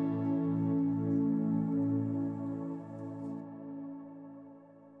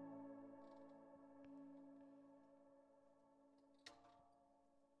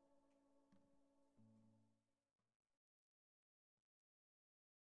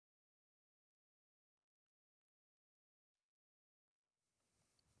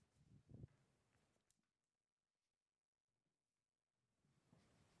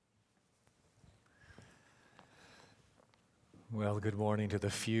 Well, good morning to the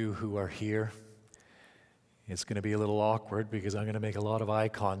few who are here. It's going to be a little awkward because I'm going to make a lot of eye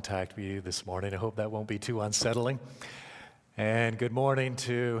contact with you this morning. I hope that won't be too unsettling. And good morning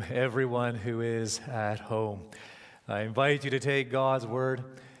to everyone who is at home. I invite you to take God's word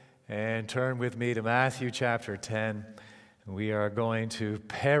and turn with me to Matthew chapter 10. We are going to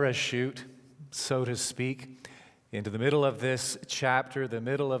parachute, so to speak, into the middle of this chapter, the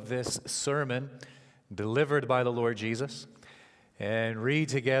middle of this sermon delivered by the Lord Jesus, and read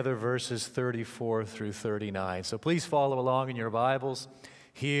together verses 34 through 39. So please follow along in your Bibles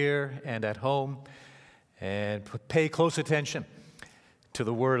here and at home, and pay close attention to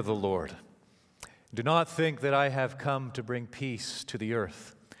the word of the Lord. Do not think that I have come to bring peace to the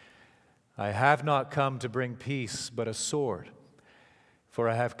earth. I have not come to bring peace, but a sword. For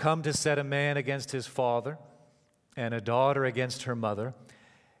I have come to set a man against his father, and a daughter against her mother,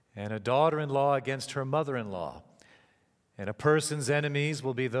 and a daughter-in-law against her mother-in-law. And a person's enemies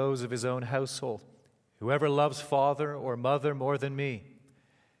will be those of his own household. Whoever loves father or mother more than me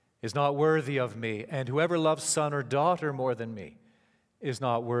is not worthy of me, and whoever loves son or daughter more than me is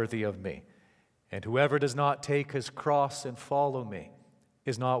not worthy of me. And whoever does not take his cross and follow me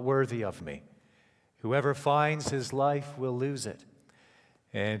is not worthy of me. Whoever finds his life will lose it,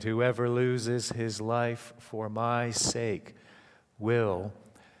 and whoever loses his life for my sake will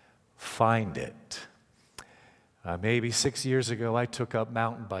find it. Maybe 6 years ago, I took up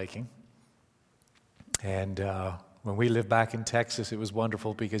mountain biking. And when we lived back in Texas, it was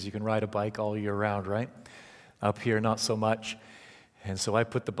wonderful because you can ride a bike all year round, right? Up here, not so much. And so I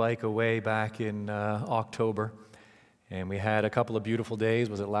put the bike away back in October. And we had a couple of beautiful days.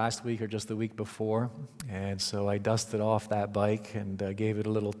 Was it last week or just the week before? And so I dusted off that bike and gave it a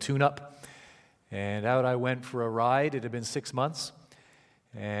little tune-up. And out I went for a ride. It had been 6 months.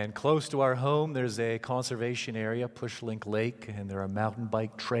 And close to our home, there's a conservation area, Pushlink Lake, and there are mountain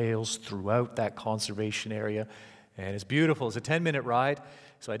bike trails throughout that conservation area. And it's beautiful. It's a 10-minute ride.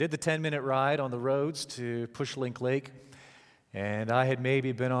 So I did the 10-minute ride on the roads to Pushlink Lake. And I had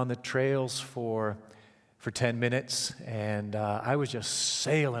maybe been on the trails for 10 minutes. And I was just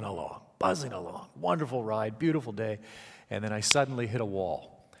sailing along, buzzing along. Wonderful ride, beautiful day. And then I suddenly hit a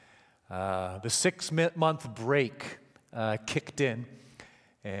wall. The 6-month break kicked in.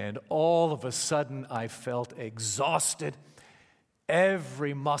 And all of a sudden, I felt exhausted.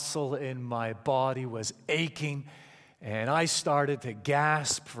 Every muscle in my body was aching, and I started to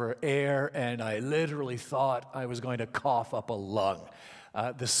gasp for air, and I literally thought I was going to cough up a lung.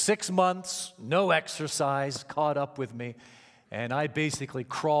 The 6 months, no exercise, caught up with me, and I basically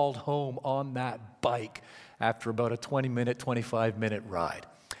crawled home on that bike after about a 20-minute, 25-minute ride.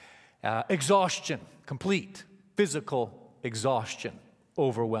 Exhaustion, complete, physical exhaustion.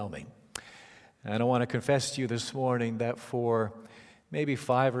 Overwhelming. And I want to confess to you this morning that for maybe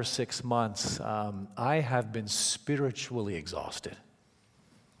 5 or 6 months, I have been spiritually exhausted.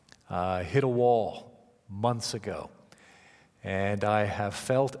 I hit a wall months ago, and I have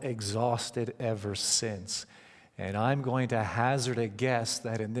felt exhausted ever since. And I'm going to hazard a guess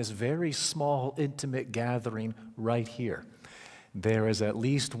that in this very small, intimate gathering right here, there is at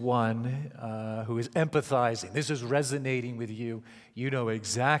least one who is empathizing. This is resonating with you. You know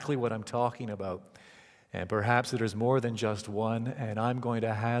exactly what I'm talking about. And perhaps there's more than just one, and I'm going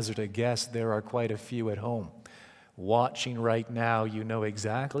to hazard a guess there are quite a few at home. Watching right now, you know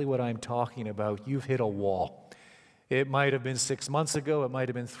exactly what I'm talking about. You've hit a wall. It might have been 6 months ago. It might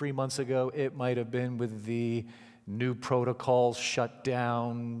have been 3 months ago. It might have been with the new protocols shut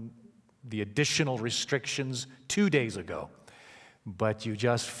down, the additional restrictions 2 days ago. But you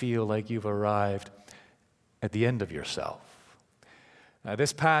just feel like you've arrived at the end of yourself.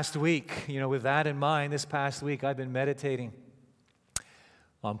 This past week, with that in mind, this past week I've been meditating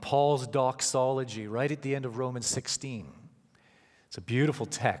on Paul's doxology right at the end of Romans 16. It's a beautiful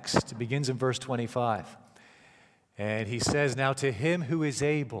text. It begins in verse 25. And he says, "Now to him who is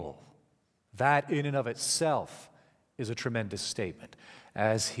able," that in and of itself is a tremendous statement,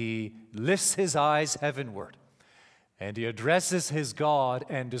 as he lifts his eyes heavenward and he addresses his God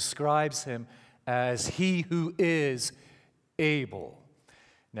and describes him as he who is able.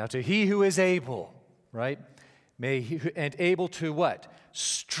 Now to he who is able, right, and able to what?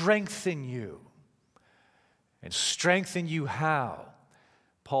 Strengthen you. And strengthen you how?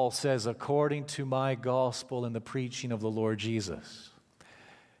 Paul says, according to my gospel and the preaching of the Lord Jesus.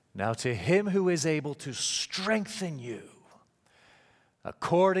 Now to him who is able to strengthen you,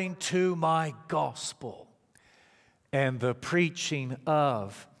 according to my gospel and the preaching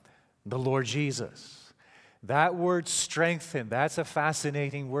of the Lord Jesus. That word strengthen, that's a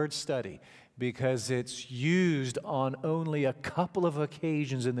fascinating word study because it's used on only a couple of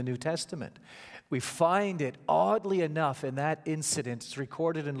occasions in the New Testament. We find it, oddly enough, in that incident. It's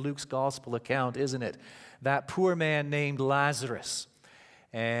recorded in Luke's gospel account, isn't it? That poor man named Lazarus.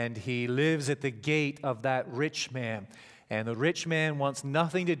 And he lives at the gate of that rich man. And the rich man wants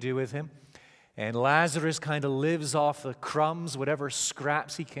nothing to do with him. And Lazarus kind of lives off the crumbs, whatever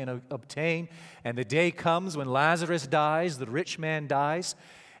scraps he can obtain. And the day comes when Lazarus dies, the rich man dies.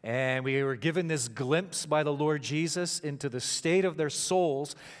 And we were given this glimpse by the Lord Jesus into the state of their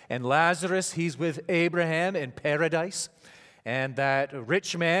souls. And Lazarus, he's with Abraham in paradise. And that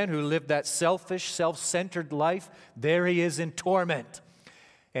rich man who lived that selfish, self-centered life, there he is in torment.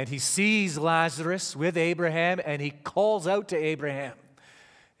 And he sees Lazarus with Abraham, and he calls out to Abraham.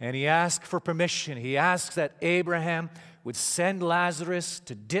 And he asks for permission. He asks that Abraham would send Lazarus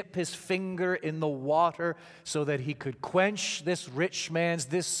to dip his finger in the water so that he could quench this rich man's,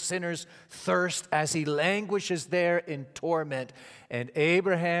 this sinner's thirst as he languishes there in torment. And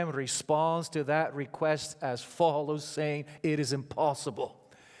Abraham responds to that request as follows, saying, "It is impossible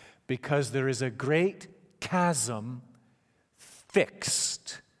because there is a great chasm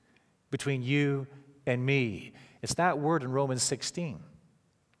fixed between you and me." It's that word in Romans 16.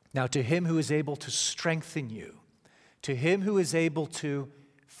 Now, to him who is able to strengthen you, to him who is able to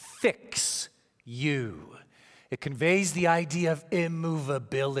fix you. It conveys the idea of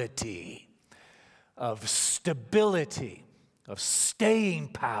immovability, of stability, of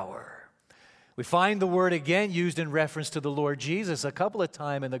staying power. We find the word again used in reference to the Lord Jesus a couple of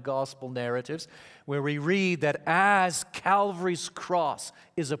times in the gospel narratives, where we read that as Calvary's cross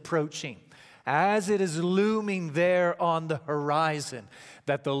is approaching, as it is looming there on the horizon,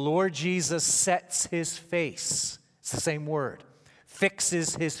 that the Lord Jesus sets his face, it's the same word,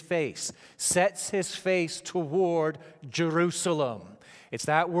 fixes his face, sets his face toward Jerusalem. It's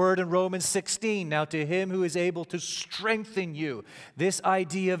that word in Romans 16. Now to him who is able to strengthen you, this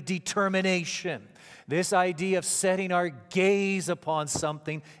idea of determination, this idea of setting our gaze upon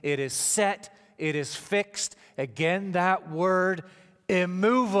something, it is set, it is fixed. Again, that word,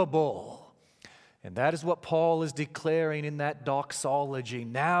 immovable. And that is what Paul is declaring in that doxology.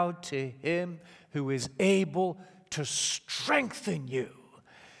 Now to him who is able to strengthen you.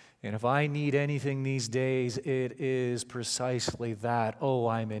 And if I need anything these days, it is precisely that. Oh,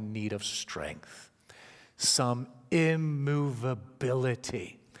 I'm in need of strength. Some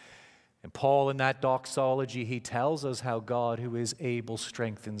immovability. And Paul in that doxology, he tells us how God who is able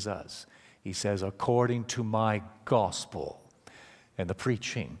strengthens us. He says, according to my gospel and the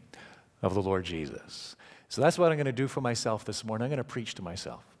preaching of the Lord Jesus. So that's what I'm going to do for myself this morning. I'm going to preach to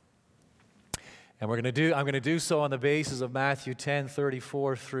myself. And I'm going to do so on the basis of Matthew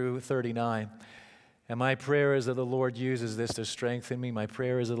 10:34 through 39. And my prayer is that the Lord uses this to strengthen me. My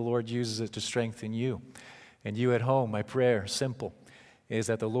prayer is that the Lord uses it to strengthen you. And you at home, my prayer, simple, is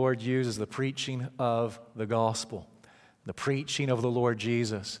that the Lord uses the preaching of the gospel, the preaching of the Lord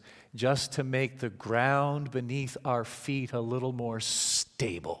Jesus, just to make the ground beneath our feet a little more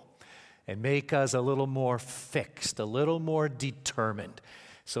stable and make us a little more fixed, a little more determined,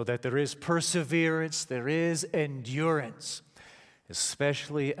 so that there is perseverance, there is endurance,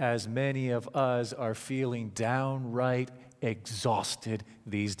 especially as many of us are feeling downright exhausted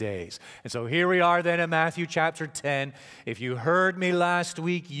these days. And so here we are then in Matthew chapter 10. If you heard me last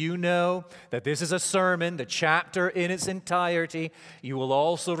week, you know that this is a sermon, the chapter in its entirety. You will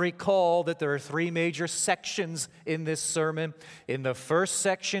also recall that there are three major sections in this sermon. In the first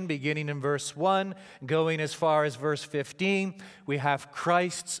section, beginning in verse 1, going as far as verse 15, we have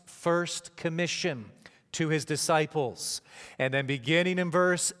Christ's first commission to his disciples. And then beginning in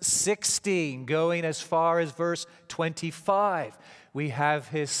verse 16, going as far as verse 25, we have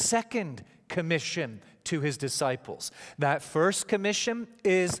his second commission to his disciples. That first commission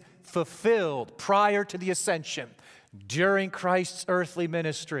is fulfilled prior to the ascension, during Christ's earthly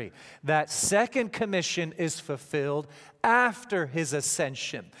ministry. That second commission is fulfilled after his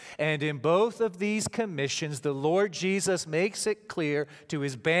ascension. And in both of these commissions, the Lord Jesus makes it clear to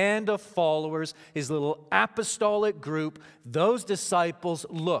his band of followers, his little apostolic group, those disciples,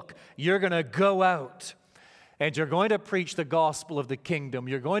 look, you're going to go out and you're going to preach the gospel of the kingdom.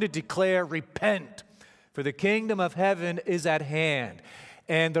 You're going to declare, repent, for the kingdom of heaven is at hand.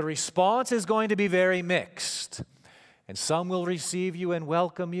 And the response is going to be very mixed. And some will receive you and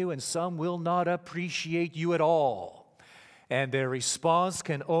welcome you, and some will not appreciate you at all. And their response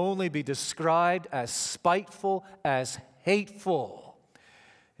can only be described as spiteful, as hateful.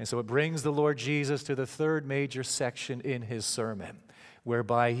 And so it brings the Lord Jesus to the third major section in his sermon,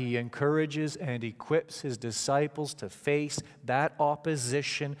 whereby he encourages and equips his disciples to face that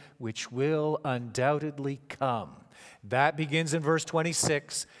opposition which will undoubtedly come. That begins in verse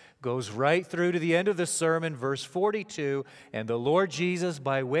 26, goes right through to the end of the sermon, verse 42, and the Lord Jesus,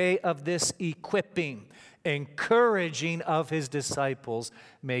 by way of this equipping, encouraging of his disciples,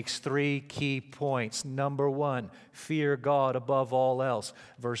 makes three key points. Number one, fear God above all else,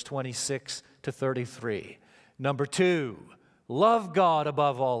 verse 26 to 33. Number two, love God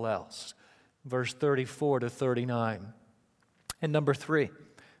above all else, verse 34 to 39. And number three,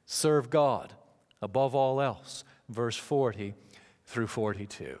 serve God above all else, verse 40 through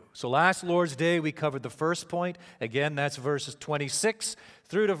 42. So last Lord's Day, we covered the first point. Again, that's verses 26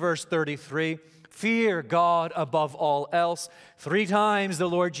 through to verse 33. Fear God above all else. 3 times the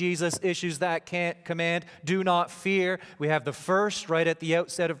Lord Jesus issues that command, do not fear. We have the first right at the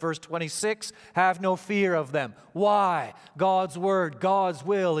outset of verse 26, have no fear of them. Why? God's word, God's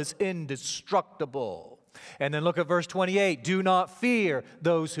will is indestructible. And then look at verse 28, do not fear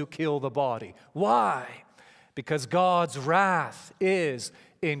those who kill the body. Why? Because God's wrath is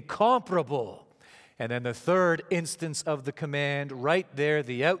incomparable. And then the third instance of the command, right there,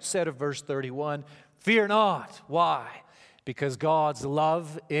 the outset of verse 31, fear not. Why? Because God's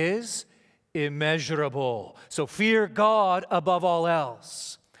love is immeasurable. So fear God above all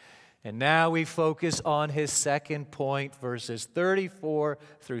else. And now we focus on his second point, verses 34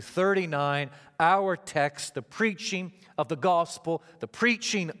 through 39, our text, the preaching of the gospel, the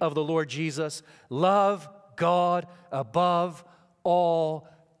preaching of the Lord Jesus. Love God above all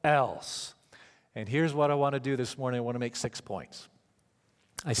else. And here's what I want to do this morning. I want to make 6 points.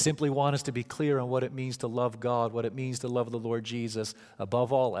 I simply want us to be clear on what it means to love God, what it means to love the Lord Jesus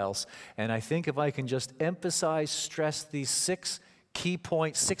above all else. And I think if I can just emphasize, stress these 6 key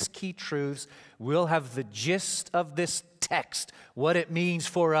points, 6 key truths, we'll have the gist of this text, what it means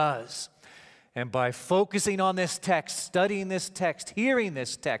for us. And by focusing on this text, studying this text, hearing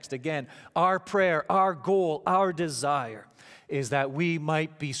this text, again, our prayer, our goal, our desire is that we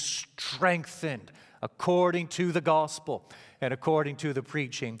might be strengthened according to the gospel and according to the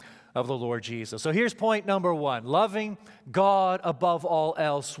preaching of the Lord Jesus. So here's point number 1, loving God above all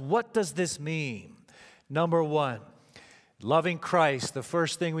else. What does this mean? Number 1, loving Christ. The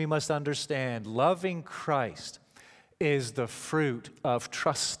first thing we must understand, loving Christ is the fruit of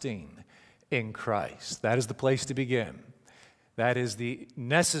trusting in Christ. That is the place to begin. That is the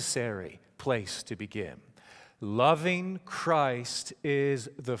necessary place to begin. Loving Christ is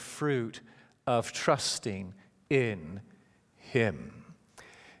the fruit of trusting in him.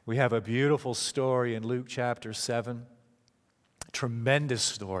 We have a beautiful story in Luke chapter 7. Tremendous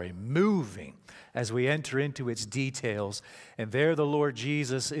story, moving as we enter into its details. And there the Lord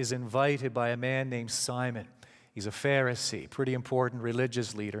Jesus is invited by a man named Simon. He's a Pharisee, pretty important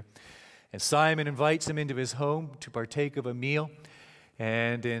religious leader. And Simon invites him into his home to partake of a meal.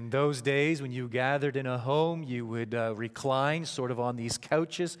 And in those days, when you gathered in a home, you would recline sort of on these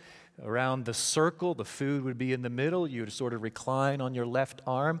couches around the circle. The food would be in the middle. You would sort of recline on your left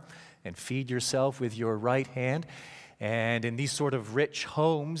arm and feed yourself with your right hand. And in these sort of rich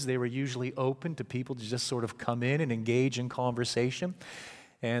homes, they were usually open to people to just sort of come in and engage in conversation.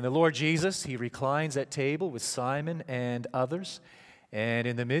 And the Lord Jesus, he reclines at table with Simon and others. And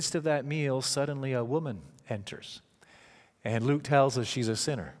in the midst of that meal, suddenly a woman enters. And Luke tells us she's a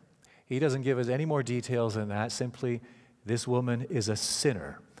sinner. He doesn't give us any more details than that. Simply, this woman is a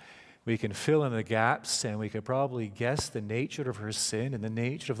sinner. We can fill in the gaps, and we could probably guess the nature of her sin and the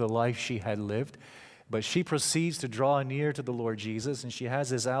nature of the life she had lived. But she proceeds to draw near to the Lord Jesus, and she has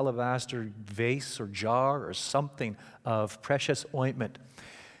this alabaster vase or jar or something of precious ointment.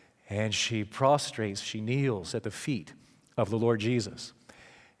 And she prostrates, she kneels at the feet of the Lord Jesus.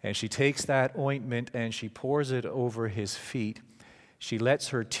 And she takes that ointment and she pours it over his feet. She lets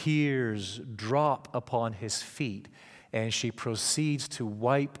her tears drop upon his feet, and she proceeds to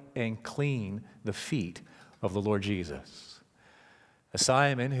wipe and clean the feet of the Lord Jesus.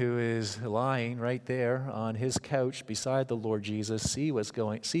 Simon, who is lying right there on his couch beside the Lord Jesus, sees what's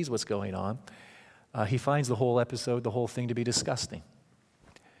going on. He finds the whole episode, the whole thing to be disgusting.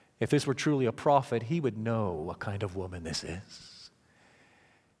 If this were truly a prophet, he would know what kind of woman this is.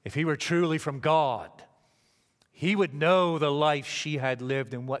 If he were truly from God, he would know the life she had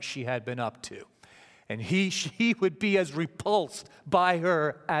lived and what she had been up to. And she would be as repulsed by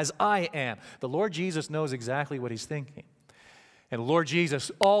her as I am. The Lord Jesus knows exactly what he's thinking. And the Lord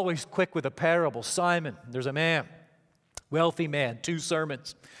Jesus, always quick with a parable. Simon, there's a man, wealthy man, 2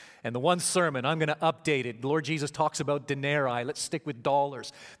 sermons. And the one sermon, I'm going to update it. The Lord Jesus talks about denarii. Let's stick with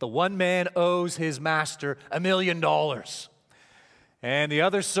dollars. The one man owes his master $1 million. And the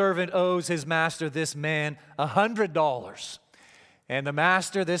other servant owes his master, this man, $100. And the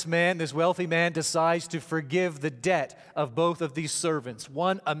master, this man, this wealthy man, decides to forgive the debt of both of these servants.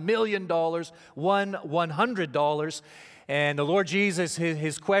 One $1 million, one $100. And the Lord Jesus,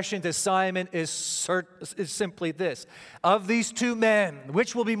 his question to Simon is simply this. Of these 2 men,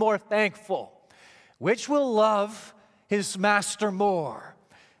 which will be more thankful? Which will love his master more?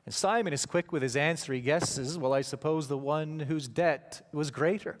 And Simon is quick with his answer. He guesses, well, I suppose the one whose debt was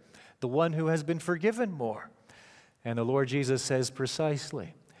greater, the one who has been forgiven more. And the Lord Jesus says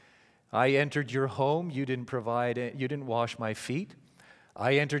precisely, I entered your home, you didn't wash my feet.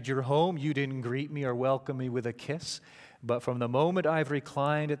 I entered your home, you didn't greet me or welcome me with a kiss. But from the moment I've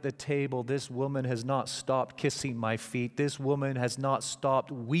reclined at the table, this woman has not stopped kissing my feet. This woman has not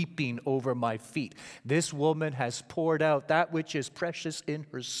stopped weeping over my feet. This woman has poured out that which is precious in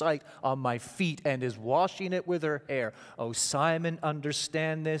her sight on my feet and is washing it with her hair. Oh, Simon,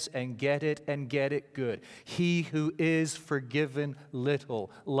 understand this and get it good. He who is forgiven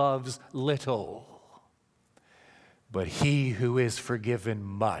little loves little. But he who is forgiven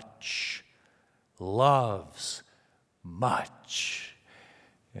much loves much.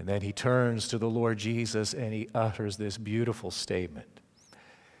 And then he turns to the Lord Jesus and he utters this beautiful statement.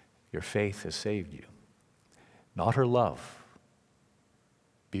 Your faith has saved you, not her love.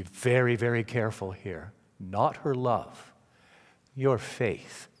 Be very, very careful here. Not her love. Your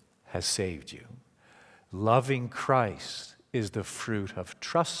faith has saved you. Loving Christ is the fruit of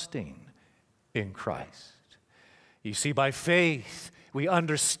trusting in Christ. You see, by faith, we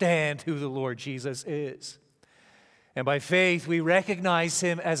understand who the Lord Jesus is. And by faith, we recognize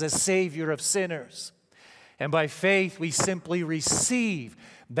him as a Savior of sinners. And by faith, we simply receive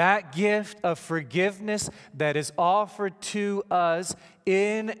that gift of forgiveness that is offered to us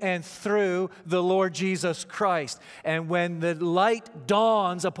in and through the Lord Jesus Christ. And when the light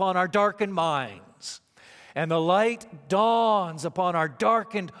dawns upon our darkened minds, and the light dawns upon our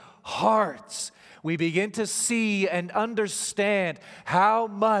darkened hearts, we begin to see and understand how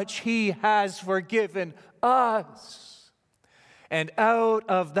much he has forgiven us. And out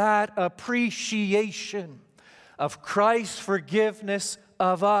of that appreciation of Christ's forgiveness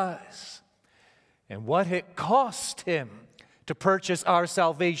of us and what it cost him to purchase our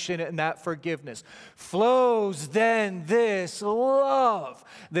salvation and that forgiveness, flows then this love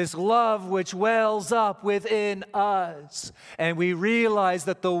which wells up within us. And we realize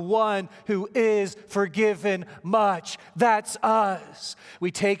that the one who is forgiven much, that's us. We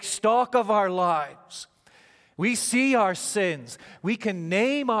take stock of our lives. We see our sins. We can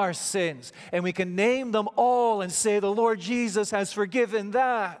name our sins, and we can name them all and say, the Lord Jesus has forgiven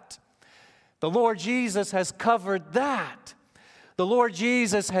that. The Lord Jesus has covered that. The Lord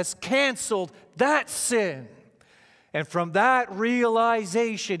Jesus has canceled that sin. And from that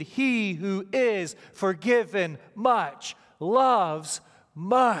realization, he who is forgiven much loves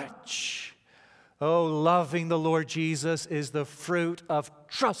much. Oh, loving the Lord Jesus is the fruit of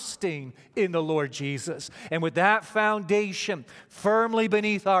trusting in the Lord Jesus. And with that foundation firmly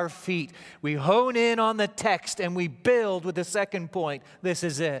beneath our feet, we hone in on the text and we build with the second point. This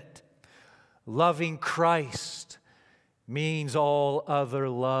is it. Loving Christ means all other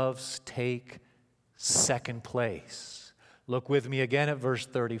loves take second place. Look with me again at verse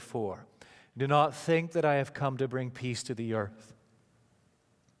 34. Do not think that I have come to bring peace to the earth.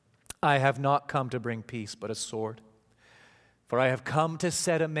 I have not come to bring peace, but a sword. For I have come to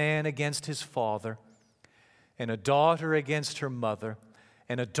set a man against his father, and a daughter against her mother,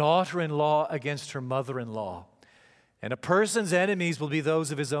 and a daughter-in-law against her mother-in-law. And a person's enemies will be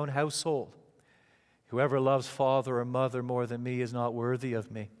those of his own household. Whoever loves father or mother more than me is not worthy of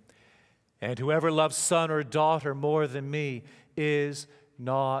me. And whoever loves son or daughter more than me is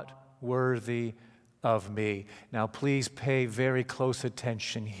not worthy of me. Now, please pay very close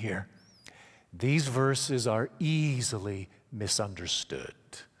attention here. These verses are easily misunderstood.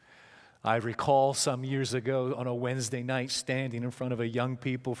 I recall some years ago on a Wednesday night standing in front of a young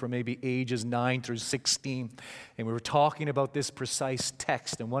people from maybe ages 9 through 16, and we were talking about this precise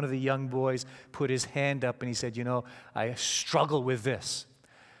text, and one of the young boys put his hand up and he said, I struggle with this.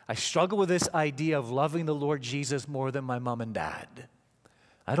 I struggle with this idea of loving the Lord Jesus more than my mom and dad.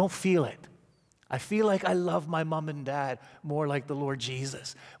 I don't feel it. I feel like I love my mom and dad more like the Lord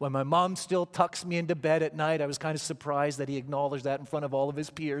Jesus. When my mom still tucks me into bed at night, I was kind of surprised that he acknowledged that in front of all of his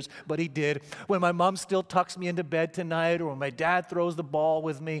peers, but he did. When my mom still tucks me into bed tonight, or when my dad throws the ball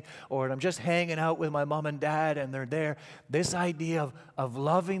with me, or I'm just hanging out with my mom and dad and they're there, this idea of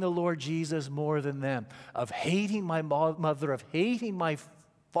loving the Lord Jesus more than them, of hating my mother, of hating my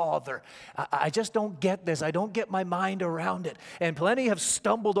father. I just don't get this. I don't get my mind around it. And plenty have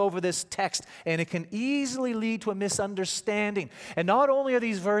stumbled over this text, and it can easily lead to a misunderstanding. And not only are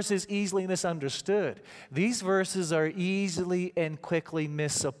these verses easily misunderstood, these verses are easily and quickly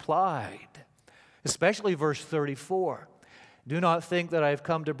misapplied. Especially verse 34. Do not think that I have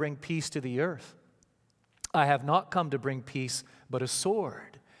come to bring peace to the earth. I have not come to bring peace, but a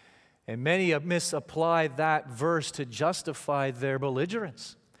sword. And many have misapplied that verse to justify their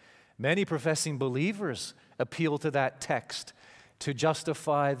belligerence. Many professing believers appeal to that text to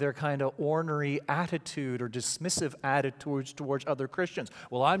justify their kind of ornery attitude or dismissive attitudes towards other Christians.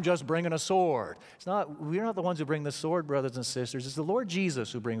 Well, I'm just bringing a sword. We're not the ones who bring the sword, brothers and sisters. It's the Lord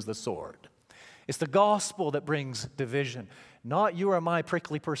Jesus who brings the sword. It's the gospel that brings division, not you or my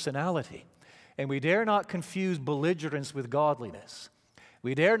prickly personality. And we dare not confuse belligerence with godliness.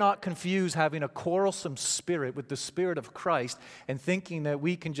 We dare not confuse having a quarrelsome spirit with the Spirit of Christ and thinking that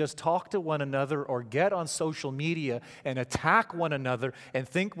we can just talk to one another or get on social media and attack one another and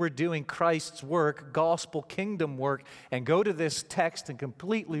think we're doing Christ's work, gospel kingdom work, and go to this text and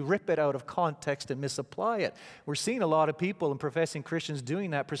completely rip it out of context and misapply it. We're seeing a lot of people and professing Christians doing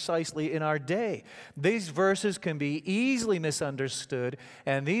that precisely in our day. These verses can be easily misunderstood,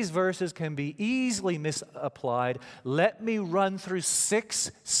 and these verses can be easily misapplied. Let me run through 6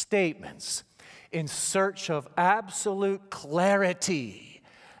 statements in search of absolute clarity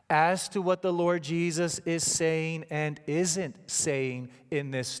as to what the Lord Jesus is saying and isn't saying in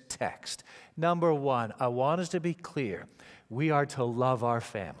this text. Number 1, I want us to be clear. We are to love our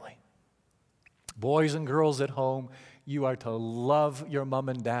family. Boys and girls at home, you are to love your mom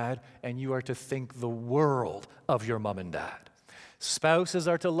and dad, and you are to think the world of your mom and dad. Spouses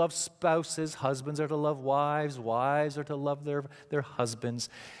are to love spouses. Husbands are to love wives. Wives are to love their husbands.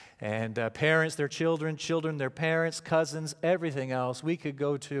 And parents, their children. Children, their parents. Cousins, everything else. We could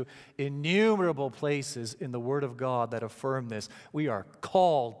go to innumerable places in the Word of God that affirm this. We are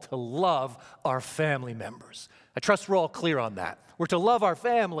called to love our family members. I trust we're all clear on that. We're to love our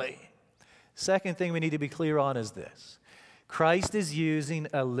family. Second thing we need to be clear on is this. Christ is using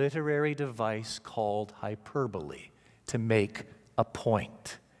a literary device called hyperbole to make a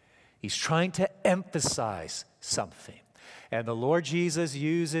point. He's trying to emphasize something. And the Lord Jesus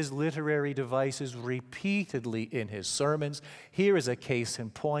uses literary devices repeatedly in his sermons. Here is a case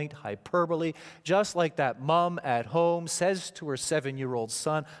in point, hyperbole. Just like that mom at home says to her 7-year-old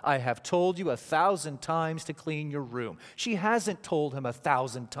son, I have told you 1,000 times to clean your room. She hasn't told him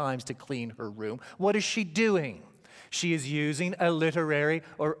 1,000 times to clean her room. What is she doing? She is using a literary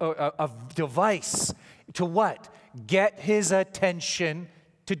or a device to what? Get his attention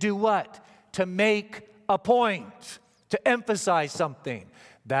to do what? To make a point, to emphasize something.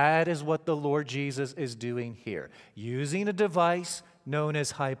 That is what the Lord Jesus is doing here, using a device known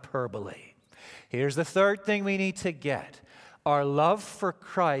as hyperbole. Here's the third thing we need to get. Our love for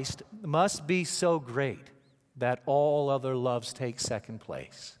Christ must be so great that all other loves take second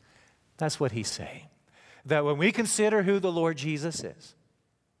place. That's what he's saying. That when we consider who the Lord Jesus is,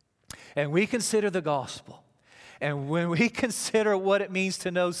 and we consider the gospel, and when we consider what it means to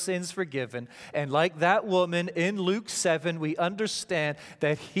know sins forgiven, and like that woman in Luke 7, we understand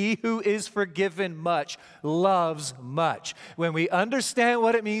that he who is forgiven much loves much. When we understand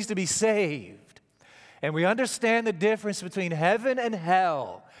what it means to be saved, and we understand the difference between heaven and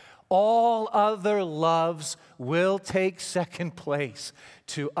hell, all other loves will take second place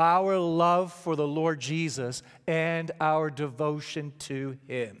to our love for the Lord Jesus and our devotion to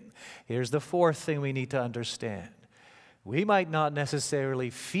Him. Here's the fourth thing we need to understand. We might not necessarily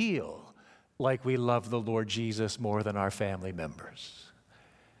feel like we love the Lord Jesus more than our family members.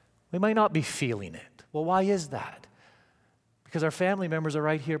 We might not be feeling it. Well, why is that? Because our family members are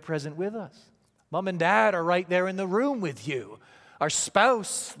right here present with us. Mom and dad are right there in the room with you. Our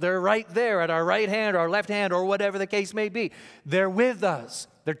spouse, they're right there at our right hand or our left hand or whatever the case may be. They're with us.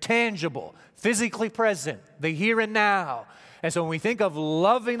 They're tangible, physically present, the here and now. And so when we think of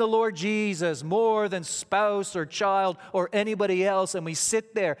loving the Lord Jesus more than spouse or child or anybody else, and we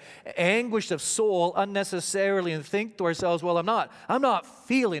sit there anguished of soul unnecessarily and think to ourselves, well, I'm not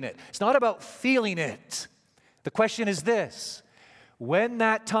feeling it. It's not about feeling it. The question is this: when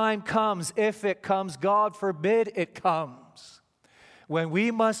that time comes, if it comes, God forbid it comes, when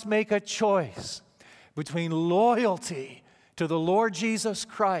we must make a choice between loyalty to the Lord Jesus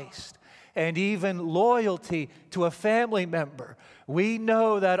Christ and even loyalty to a family member, we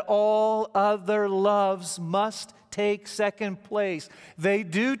know that all other loves must take second place. They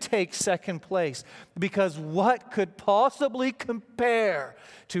do take second place, because what could possibly compare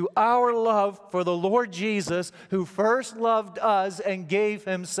to our love for the Lord Jesus, who first loved us and gave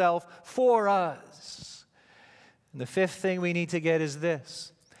Himself for us? And the fifth thing we need to get is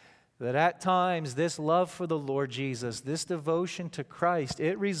this: that at times this love for the Lord Jesus, this devotion to Christ,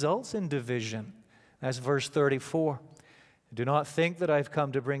 it results in division. That's verse 34. Do not think that I've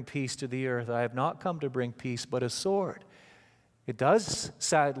come to bring peace to the earth. I have not come to bring peace, but a sword. It does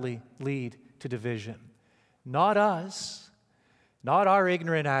sadly lead to division. Not us, not our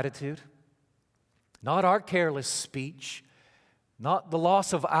ignorant attitude, not our careless speech, not the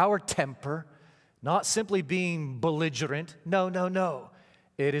loss of our temper, not simply being belligerent. No, no, no.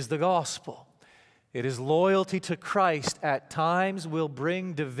 It is the gospel. It is loyalty to Christ at times will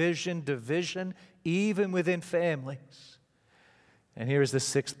bring division even within families. And here is the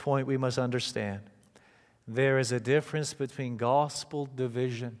sixth point we must understand. There is a difference between gospel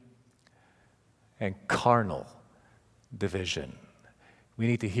division and carnal division. We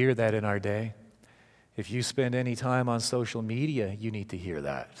need to hear that in our day. If you spend any time on social media, you need to hear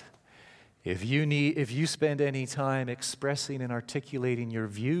that. If you spend any time expressing and articulating your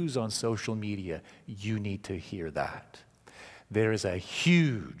views on social media, you need to hear that. There is a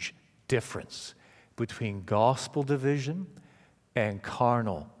huge difference between gospel division and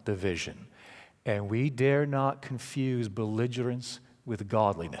carnal division. And we dare not confuse belligerence with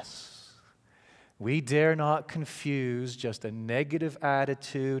godliness. We dare not confuse just a negative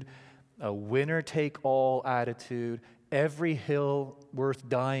attitude, a winner-take-all attitude, every hill worth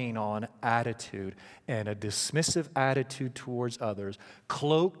dying on attitude, and a dismissive attitude towards others,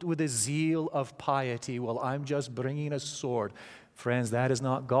 cloaked with a zeal of piety. Well, I'm just bringing a sword. Friends, that is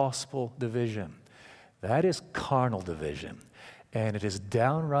not gospel division. That is carnal division, and it is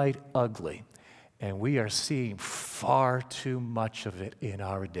downright ugly. And we are seeing far too much of it in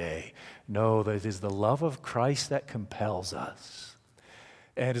our day. No, that it is the love of Christ that compels us.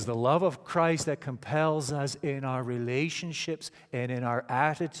 And it is the love of Christ that compels us in our relationships and in our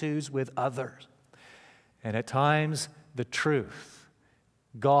attitudes with others. And at times, the truth,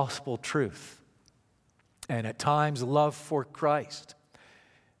 gospel truth, and at times, love for Christ.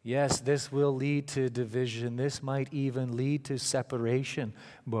 Yes, this will lead to division. This might even lead to separation,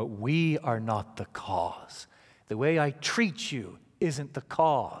 but we are not the cause. The way I treat you isn't the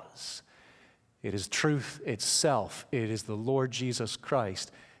cause. It is truth itself. It is the Lord Jesus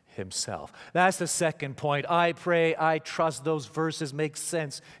Christ Himself. That's the second point. I pray, I trust those verses make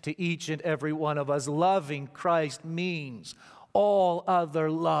sense to each and every one of us. Loving Christ means all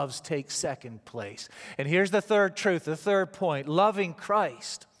other loves take second place. And here's the third truth, the third point. Loving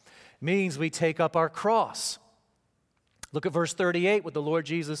Christ means we take up our cross. Look at verse 38, what the Lord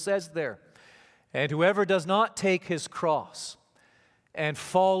Jesus says there. And whoever does not take his cross and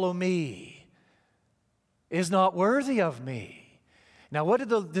follow me is not worthy of me. Now, what did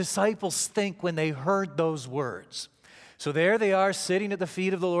the disciples think when they heard those words? So there they are sitting at the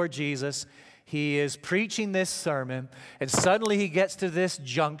feet of the Lord Jesus. He is preaching this sermon, and suddenly he gets to this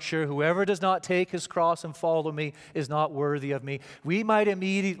juncture: whoever does not take his cross and follow me is not worthy of me. We might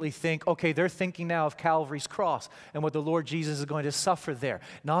immediately think, okay, they're thinking now of Calvary's cross and what the Lord Jesus is going to suffer there.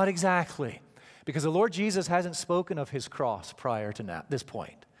 Not exactly, because the Lord Jesus hasn't spoken of His cross prior to this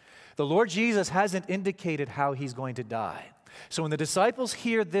point. The Lord Jesus hasn't indicated how He's going to die. So when the disciples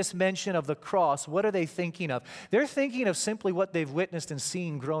hear this mention of the cross, what are they thinking of? They're thinking of simply what they've witnessed and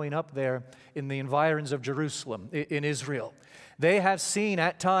seen growing up there in the environs of Jerusalem, in Israel. They have seen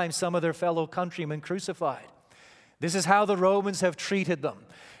at times some of their fellow countrymen crucified. This is how the Romans have treated them.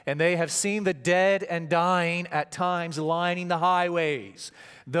 And they have seen the dead and dying at times lining the highways.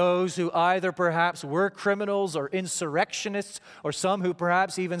 Those who either perhaps were criminals or insurrectionists, or some who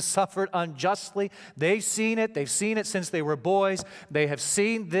perhaps even suffered unjustly. They've seen it. They've seen it since they were boys. They have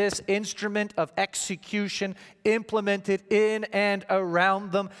seen this instrument of execution implemented in and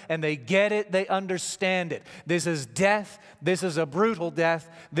around them, and they get it. They understand it. This is death. This is a brutal death.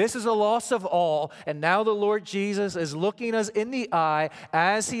 This is a loss of all. And now the Lord Jesus is looking us in the eye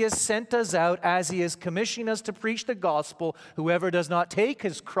as He has sent us out, as He is commissioning us to preach the gospel. Whoever does not take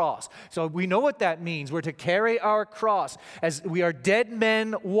his cross. So we know what that means. We're to carry our cross as we are dead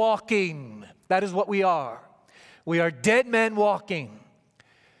men walking. That is what we are. We are dead men walking.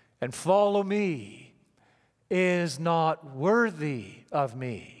 And follow me is not worthy of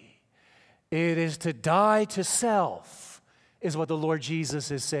me. It is to die to self, is what the Lord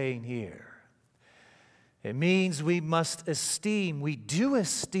Jesus is saying here. It means we must esteem, we do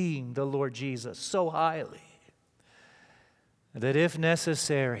esteem the Lord Jesus so highly that if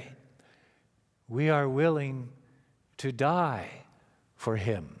necessary, we are willing to die for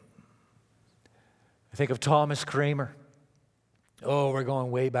Him. I think of Thomas Cranmer. Oh, we're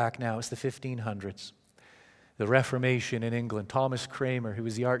going way back now. It's the 1500s. The Reformation in England. Thomas Cranmer, who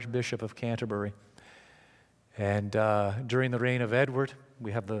was the Archbishop of Canterbury. And during the reign of Edward,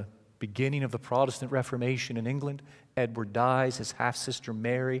 we have the beginning of the Protestant Reformation in England. Edward dies. His half-sister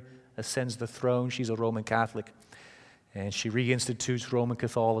Mary ascends the throne. She's a Roman Catholic. And she reinstitutes Roman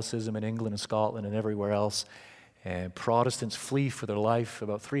Catholicism in England and Scotland and everywhere else. And Protestants flee for their life.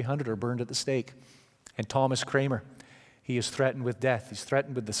 About 300 are burned at the stake. And Thomas Cranmer, he is threatened with death. He's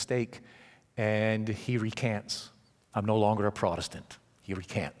threatened with the stake. And he recants. I'm no longer a Protestant. He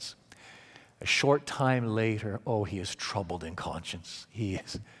recants. A short time later, he is troubled in conscience. He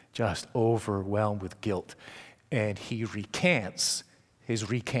is just overwhelmed with guilt. And he recants his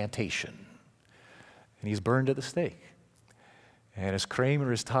recantation. And he's burned at the stake. And as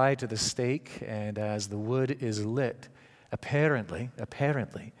Cranmer is tied to the stake, and as the wood is lit, apparently,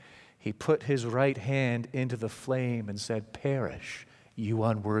 he put his right hand into the flame and said, "Perish, you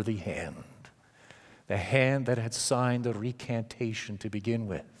unworthy hand." The hand that had signed the recantation to begin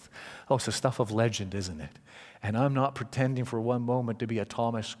with. Oh, it's the stuff of legend, isn't it? And I'm not pretending for one moment to be a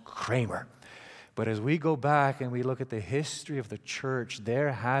Thomas Cranmer. But as we go back and we look at the history of the church,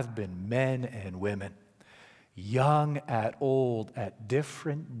 there have been men and women, young at old, at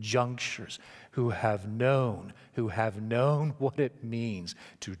different junctures, who have known what it means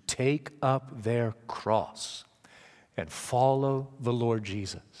to take up their cross and follow the Lord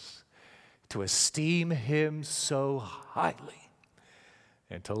Jesus, to esteem Him so highly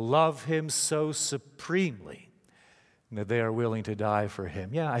and to love Him so supremely that they are willing to die for Him.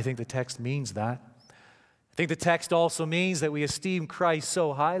 Yeah, I think the text means that. I think the text also means that we esteem Christ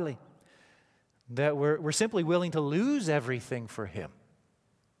so highly that we're simply willing to lose everything for Him.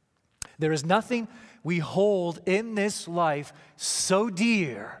 There is nothing we hold in this life so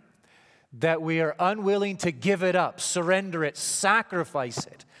dear that we are unwilling to give it up, surrender it, sacrifice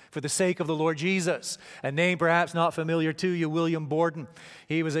it for the sake of the Lord Jesus. A name perhaps not familiar to you, William Borden.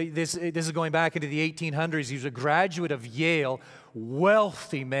 He was this is going back into the 1800s. He was a graduate of Yale,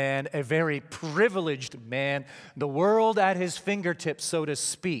 wealthy man, a very privileged man, the world at his fingertips, so to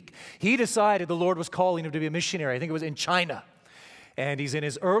speak. He decided the Lord was calling him to be a missionary. I think it was in China. And he's in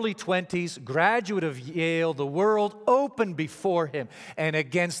his early 20s, graduate of Yale, the world opened before him, and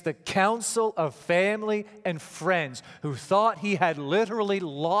against the counsel of family and friends who thought he had literally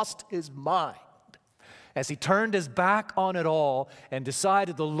lost his mind. As he turned his back on it all and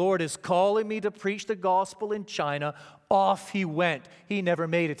decided the Lord is calling me to preach the gospel in China, off he went. He never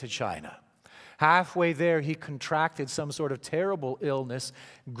made it to China. Halfway there, he contracted some sort of terrible illness,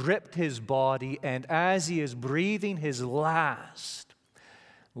 gripped his body, and as he is breathing his last,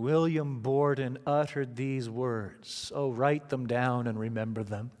 William Borden uttered these words. Oh, write them down and remember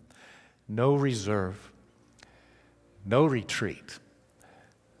them. No reserve, no retreat,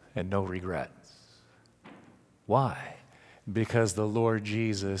 and no regrets. Why? Because the Lord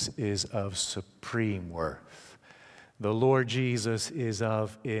Jesus is of supreme worth. The Lord Jesus is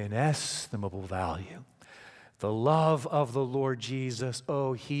of inestimable value. The love of the Lord Jesus,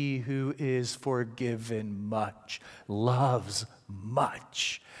 he who is forgiven much, loves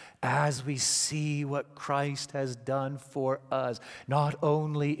much. as we see what Christ has done for us, not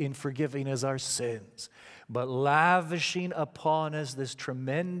only in forgiving us our sins, but lavishing upon us this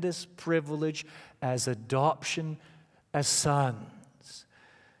tremendous privilege as adoption as sons.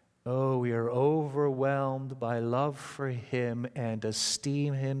 Oh, we are overwhelmed by love for Him and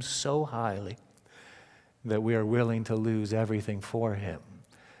esteem Him so highly that we are willing to lose everything for Him.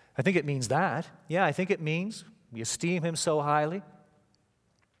 I think it means that. Yeah, I think it means we esteem Him so highly,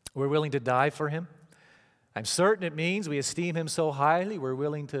 we're willing to die for Him. I'm certain it means we esteem Him so highly, we're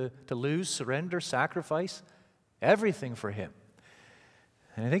willing to lose, surrender, sacrifice everything for Him.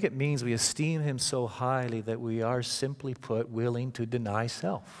 And I think it means we esteem Him so highly that we are, simply put, willing to deny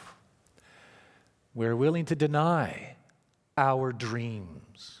self. We're willing to deny our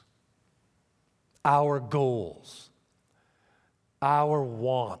dreams, our goals, our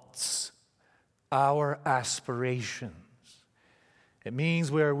wants, our aspirations. It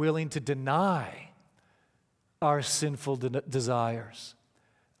means we are willing to deny our sinful desires,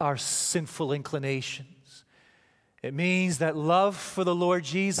 our sinful inclinations. It means that love for the Lord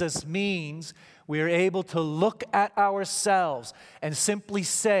Jesus means we are able to look at ourselves and simply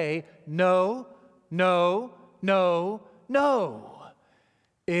say, no, no, no, no.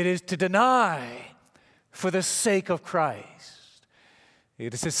 It is to deny for the sake of Christ.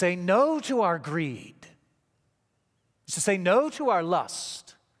 It is to say no to our greed. It's to say no to our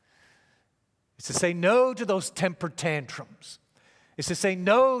lust. It's to say no to those temper tantrums. It's to say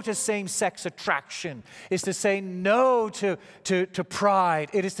no to same-sex attraction. It's to say no to pride.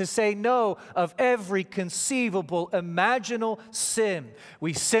 It is to say no of every conceivable, imaginable sin.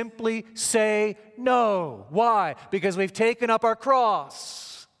 We simply say no. Why? Because we've taken up our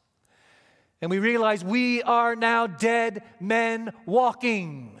cross. And we realize we are now dead men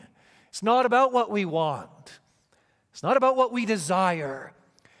walking. It's not about what we want. It's not about what we desire.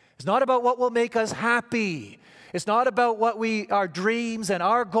 It's not about what will make us happy. It's not about our dreams and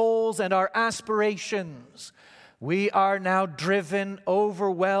our goals and our aspirations. We are now driven,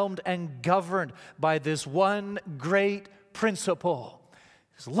 overwhelmed, and governed by this one great principle.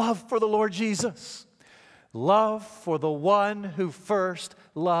 It's love for the Lord Jesus. Love for the one who first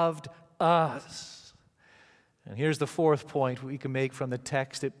loved us. And here's the fourth point we can make from the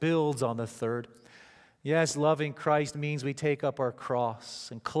text. It builds on the third. Yes, loving Christ means we take up our cross,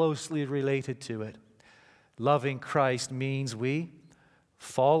 and closely related to it, loving Christ means we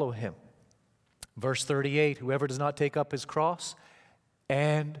follow Him. Verse 38, whoever does not take up his cross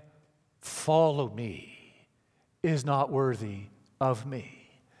and follow me is not worthy of me.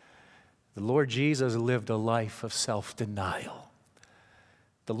 The Lord Jesus lived a life of self-denial.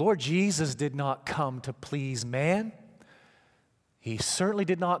 The Lord Jesus did not come to please man. He certainly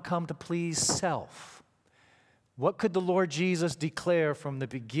did not come to please self. What could the Lord Jesus declare from the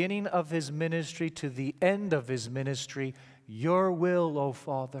beginning of His ministry to the end of His ministry? Your will, O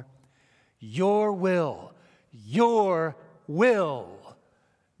Father, your will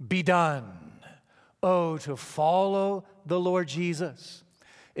be done. Oh, to follow the Lord Jesus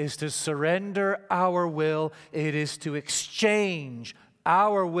is to surrender our will. It is to exchange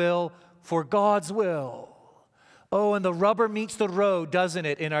our will for God's will. Oh, and the rubber meets the road, doesn't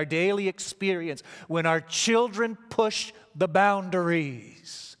it, in our daily experience when our children push the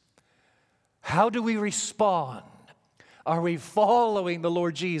boundaries. How do we respond? Are we following the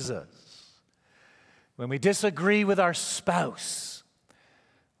Lord Jesus? When we disagree with our spouse,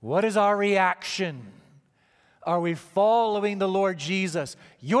 what is our reaction? Are we following the Lord Jesus?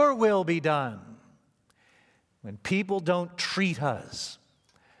 Your will be done. When people don't treat us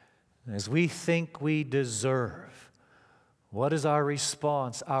as we think we deserve, what is our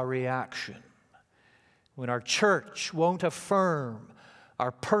response, our reaction? When our church won't affirm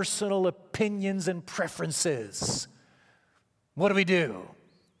our personal opinions and preferences, what do?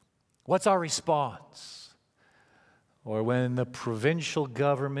 What's our response? Or when the provincial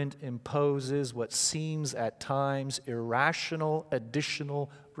government imposes what seems at times irrational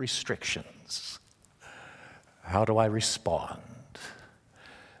additional restrictions, how do I respond?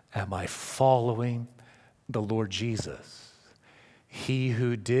 Am I following the Lord Jesus? He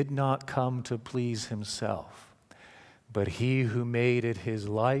who did not come to please himself, but he who made it his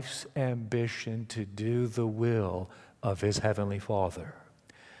life's ambition to do the will of his heavenly Father.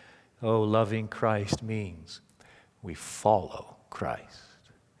 Oh, loving Christ means we follow Christ.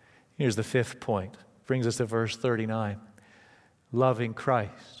 Here's the fifth point. Brings us to verse 39. Loving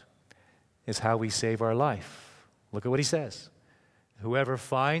Christ is how we save our life. Look at what he says. Whoever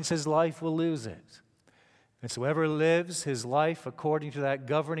finds his life will lose it. And so whoever lives his life according to that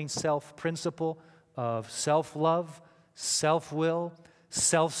governing self-principle of self-love, self-will,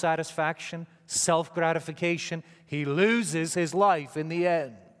 self-satisfaction, self-gratification, he loses his life in the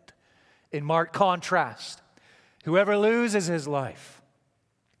end. In marked contrast, whoever loses his life,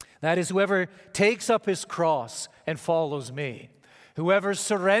 that is, whoever takes up his cross and follows me, whoever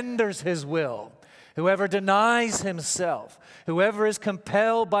surrenders his will, whoever denies himself, whoever is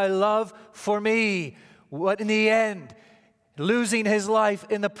compelled by love for me, what in the end, losing his life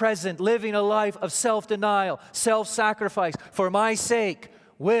in the present, living a life of self-denial, self-sacrifice for my sake,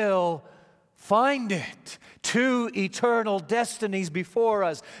 will find it. Two eternal destinies before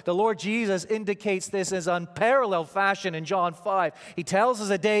us. The Lord Jesus indicates this as unparalleled fashion in John 5. He tells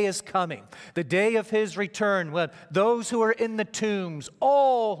us a day is coming, the day of his return, when those who are in the tombs,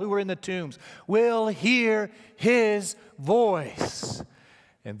 all who are in the tombs, will hear his voice.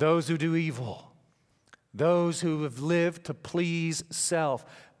 And those who do evil, those who have lived to please self,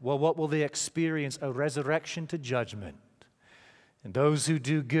 well, what will they experience? A resurrection to judgment. And those who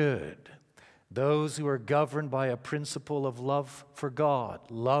do good, those who are governed by a principle of love for God,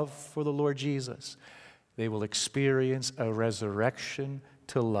 love for the Lord Jesus, they will experience a resurrection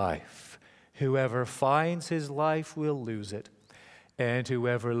to life. Whoever finds his life will lose it, and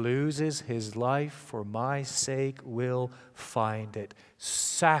whoever loses his life for my sake will find it.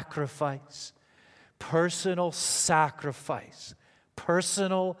 Sacrifice, personal sacrifice,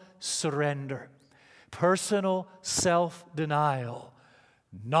 personal surrender, personal self-denial,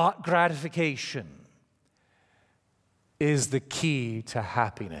 not gratification, is the key to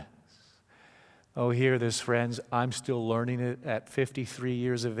happiness. Oh, hear this, friends. I'm still learning it at 53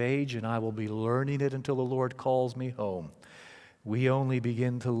 years of age, and I will be learning it until the Lord calls me home. We only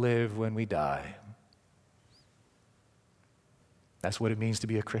begin to live when we die. That's what it means to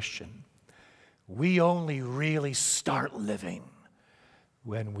be a Christian. We only really start living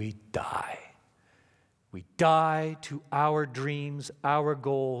when we die. We die to our dreams, our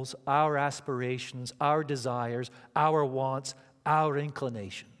goals, our aspirations, our desires, our wants, our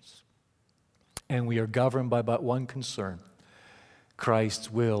inclinations. And we are governed by but one concern: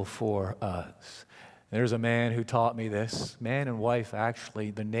 Christ's will for us. There's a man who taught me this, man and wife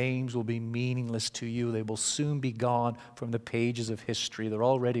actually. The names will be meaningless to you. They will soon be gone from the pages of history. They're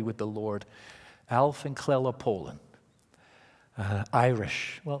already with the Lord. Alf and Clella Poland.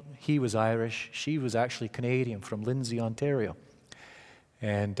 Irish. Well, he was Irish. She was actually Canadian from Lindsay, Ontario.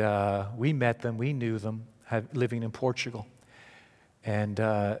 And we met them. We knew them living in Portugal. And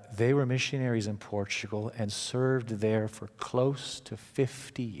they were missionaries in Portugal and served there for close to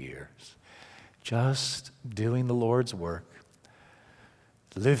 50 years. Just doing the Lord's work.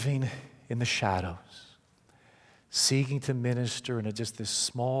 Living in the shadows. Seeking to minister in just this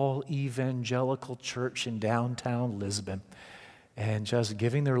small evangelical church in downtown Lisbon. And just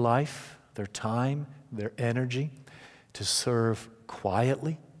giving their life, their time, their energy to serve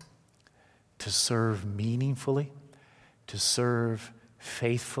quietly, to serve meaningfully, to serve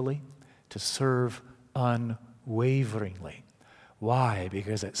faithfully, to serve unwaveringly. Why?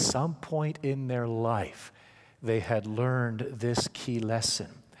 Because at some point in their life, they had learned this key lesson.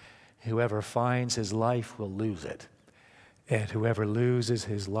 Whoever finds his life will lose it, and whoever loses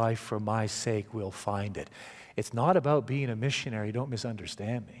his life for my sake will find it. It's not about being a missionary, don't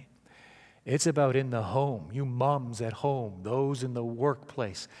misunderstand me. It's about in the home, you moms at home, those in the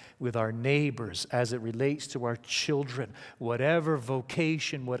workplace, with our neighbors as it relates to our children, whatever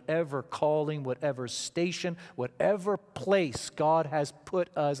vocation, whatever calling, whatever station, whatever place God has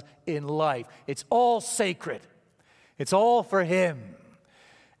put us in life. It's all sacred. It's all for Him.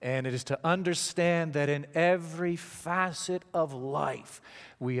 And it is to understand that in every facet of life,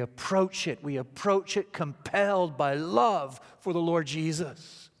 we approach it compelled by love for the Lord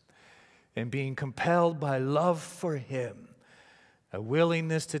Jesus. And being compelled by love for Him, a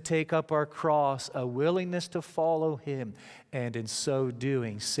willingness to take up our cross, a willingness to follow Him, and in so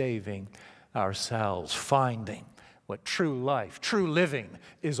doing, saving ourselves, finding what true life, true living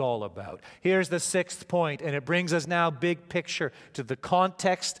is all about. Here's the sixth point, and it brings us now big picture to the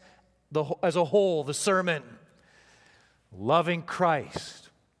context as a whole, the sermon. Loving Christ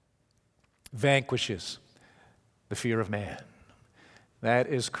vanquishes the fear of man. That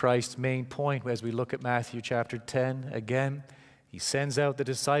is Christ's main point as we look at Matthew chapter 10. Again, He sends out the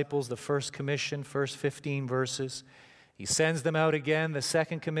disciples, the first commission, first 15 verses. He sends them out again, the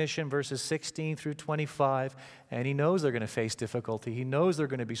second commission, verses 16 through 25, and He knows they're going to face difficulty. He knows there are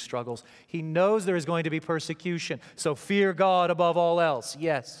going to be struggles. He knows there is going to be persecution. So fear God above all else,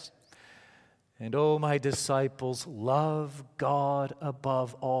 yes. And oh, my disciples, love God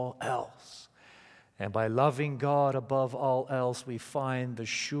above all else. And by loving God above all else, we find the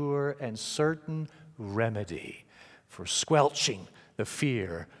sure and certain remedy for squelching the the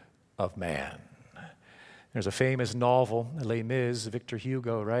fear of man. There's a famous novel, Les Mis, Victor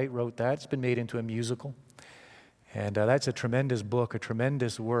Hugo, right, wrote that. It's been made into a musical. And that's a tremendous book, a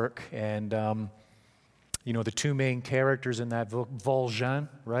tremendous work. And, the two main characters in that book, Valjean,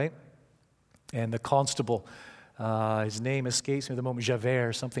 right? And the constable, his name escapes me at the moment,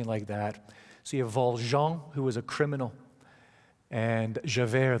 Javert, something like that. So you have Valjean, who was a criminal, and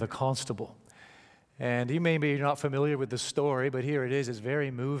Javert, the constable. And you may be not familiar with the story, but here it is. It's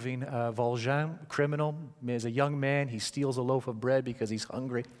very moving. Valjean, criminal, is a young man. He steals a loaf of bread because he's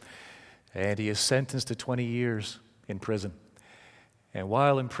hungry. And he is sentenced to 20 years in prison. And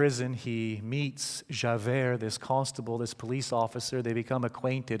while in prison, he meets Javert, this constable, this police officer. They become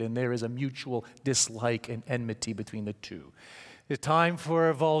acquainted, and there is a mutual dislike and enmity between the two. The time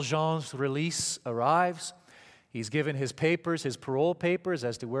for Valjean's release arrives. He's given his papers, his parole papers,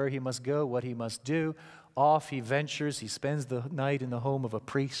 as to where he must go, what he must do. Off he ventures. He spends the night in the home of a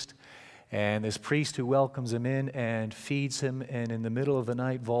priest. And this priest who welcomes him in and feeds him, and in the middle of the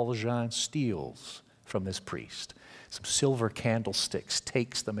night, Valjean steals from this priest some silver candlesticks,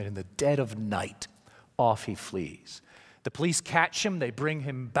 takes them, and in the dead of night, off he flees. The police catch him. They bring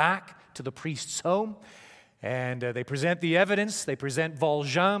him back to the priest's home, and they present the evidence. They present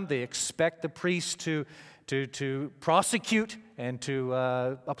Valjean. They expect the priest to prosecute and to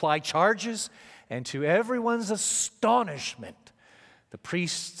apply charges, and to everyone's astonishment, the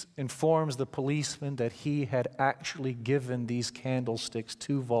priest informs the policeman that he had actually given these candlesticks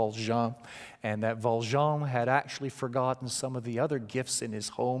to Valjean, and that Valjean had actually forgotten some of the other gifts in his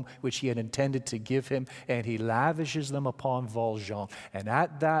home which he had intended to give him, and he lavishes them upon Valjean. And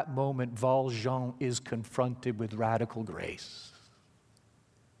at that moment, Valjean is confronted with radical grace.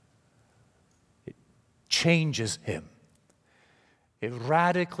 It changes him. It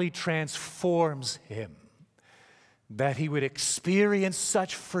radically transforms him. That he would experience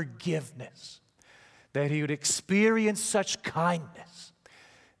such forgiveness, that he would experience such kindness,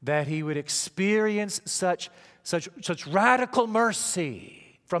 that he would experience such radical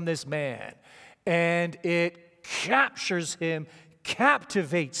mercy from this man. And it captures him,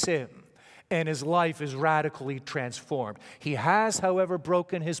 captivates him, and his life is radically transformed. He has, however,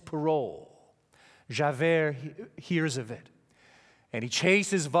 broken his parole. Javert hears of it. And he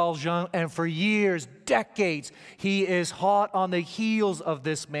chases Valjean, and for years, decades, he is hot on the heels of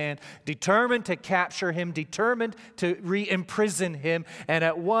this man, determined to capture him, determined to re-imprison him. And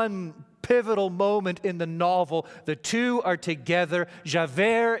at one pivotal moment in the novel, the two are together.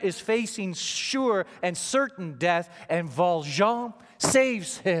 Javert is facing sure and certain death, and Valjean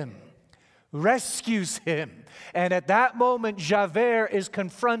saves him, rescues him. And at that moment, Javert is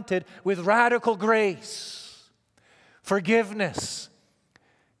confronted with radical grace. Forgiveness,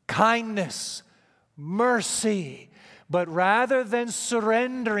 kindness, mercy. But rather than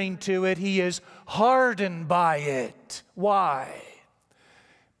surrendering to it, he is hardened by it. Why?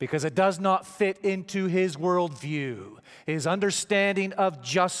 Because it does not fit into his worldview, his understanding of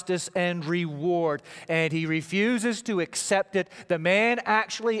justice and reward, and he refuses to accept it. The man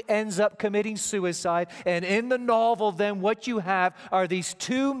actually ends up committing suicide, and in the novel, then, what you have are these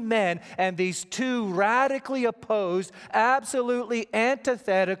two men and these two radically opposed, absolutely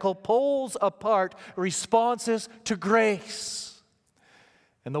antithetical, poles apart responses to grace.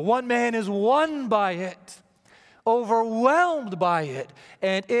 And the one man is won by it, overwhelmed by it,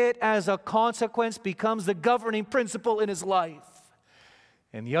 and it, as a consequence, becomes the governing principle in his life.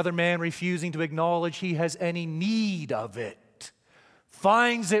 And the other man, refusing to acknowledge he has any need of it,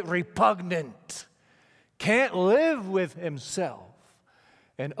 finds it repugnant, can't live with himself,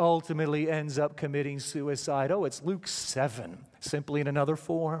 and ultimately ends up committing suicide. Oh, it's Luke 7, simply in another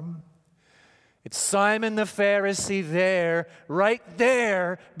form. It's Simon the Pharisee there, right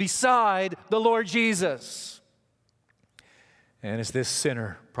there, beside the Lord Jesus. And it's this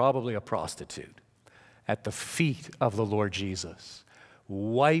sinner, probably a prostitute, at the feet of the Lord Jesus,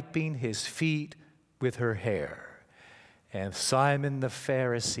 wiping his feet with her hair. And Simon the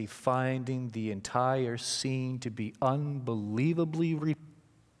Pharisee finding the entire scene to be unbelievably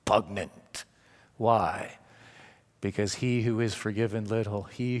repugnant. Why? Because he who is forgiven little,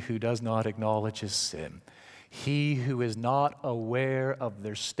 he who does not acknowledge his sin, he who is not aware of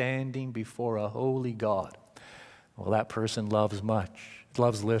their standing before a holy God, well, that person loves much,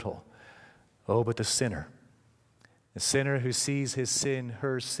 loves little. Oh, but the sinner who sees his sin,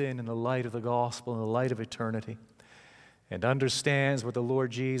 her sin, in the light of the gospel, in the light of eternity, and understands what the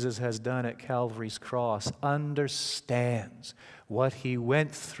Lord Jesus has done at Calvary's cross, understands what he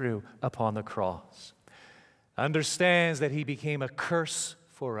went through upon the cross, understands that he became a curse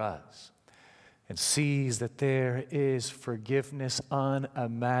for us, and sees that there is forgiveness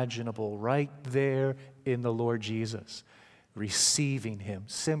unimaginable right there in the Lord Jesus, receiving him,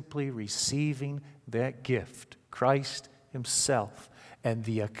 simply receiving that gift, Christ himself, and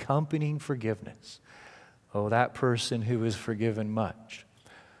the accompanying forgiveness. Oh, that person who is forgiven much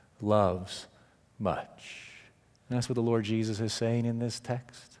loves much. And that's what the Lord Jesus is saying in this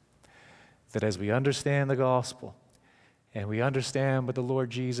text, that as we understand the gospel, and we understand what the Lord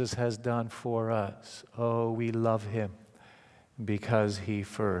Jesus has done for us, oh, we love him because he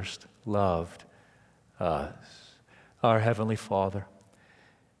first loved us. Our Heavenly Father,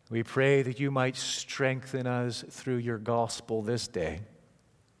 we pray that you might strengthen us through your gospel this day.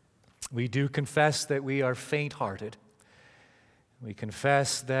 We do confess that we are faint-hearted. We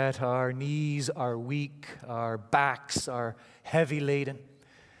confess that our knees are weak, our backs are heavy-laden.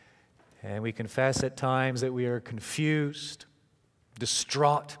 And we confess at times that we are confused,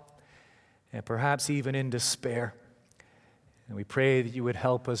 distraught, and perhaps even in despair. And we pray that you would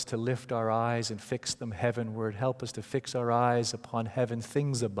help us to lift our eyes and fix them heavenward. Help us to fix our eyes upon heaven,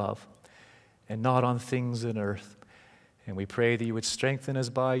 things above, and not on things in earth. And we pray that you would strengthen us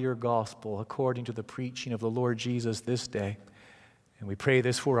by your gospel according to the preaching of the Lord Jesus this day. And we pray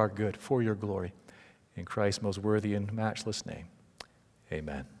this for our good, for your glory. In Christ's most worthy and matchless name,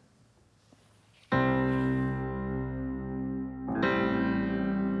 amen.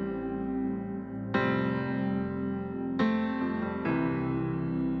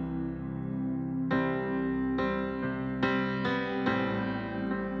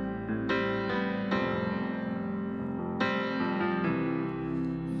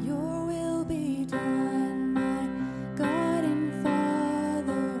 Your will be done, my God and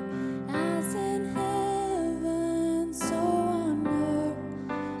Father, as in heaven, so on earth.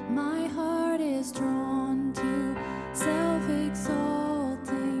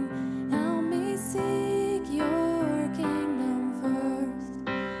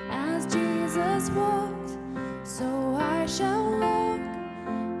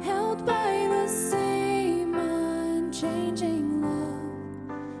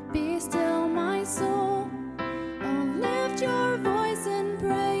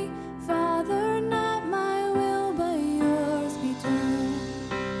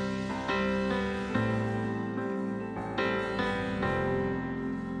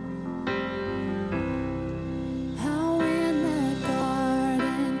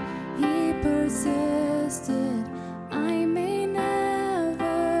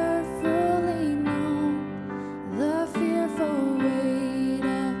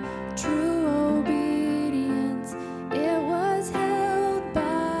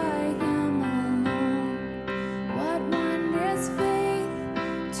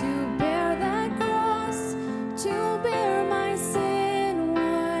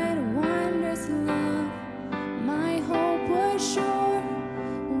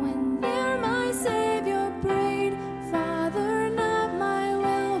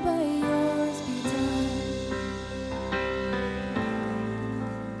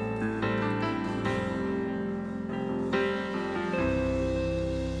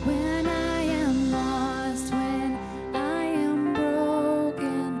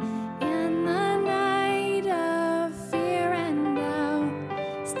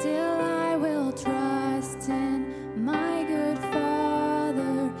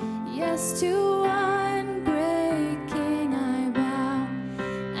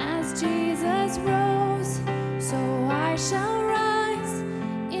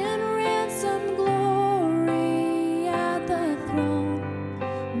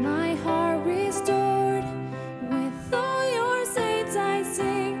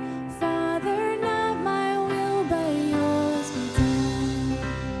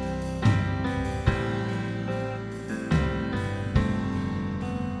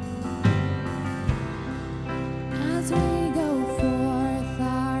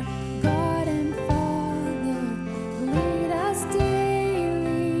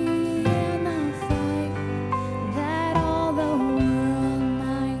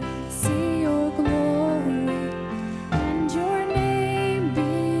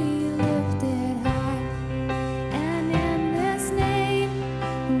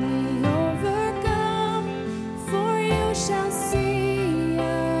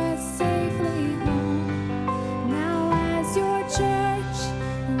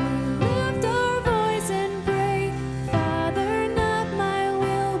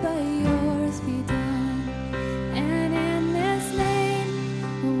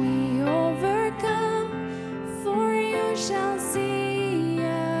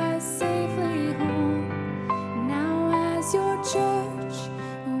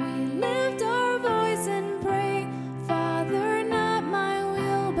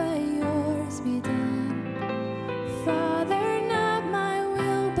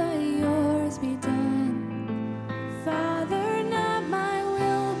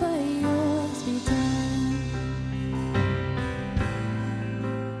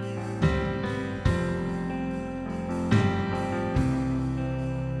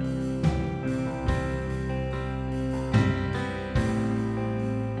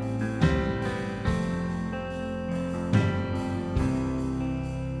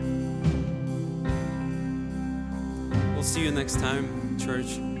 see you next time,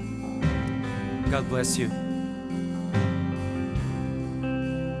 church. God bless you.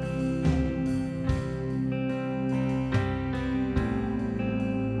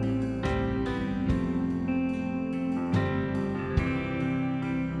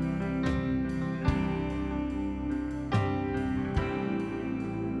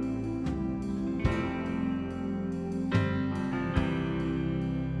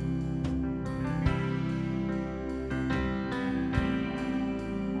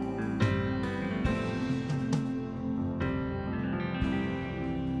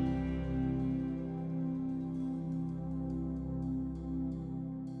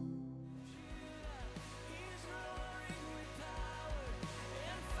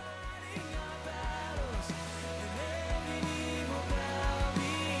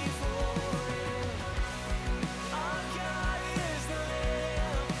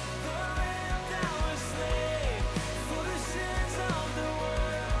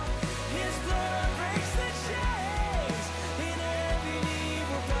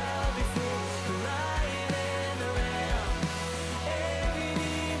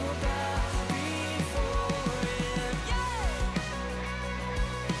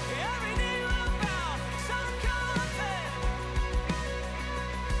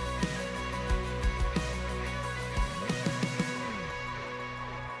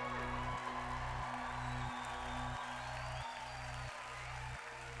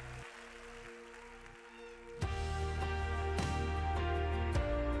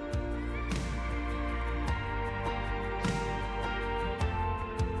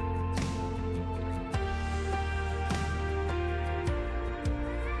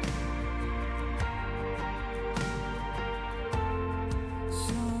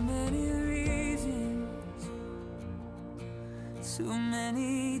 Too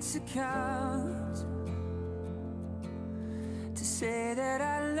many to count, to say that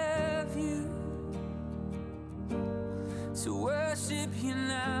I love you, to worship you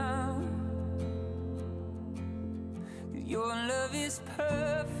now. Your love is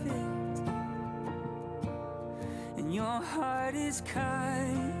perfect, and your heart is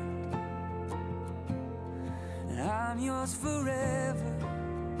kind, and I'm yours forever.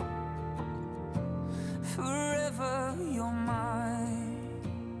 Forever you're mine.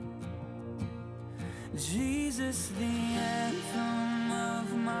 Jesus, the anthem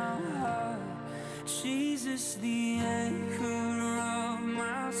of my heart. Jesus, the anchor of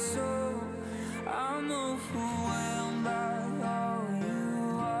my soul. I'm overwhelmed by all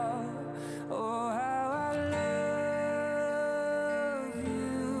you are. Oh, how I love you.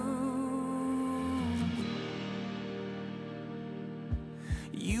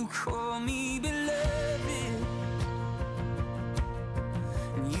 You call me beloved.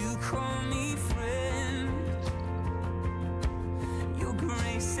 You call me friend. Your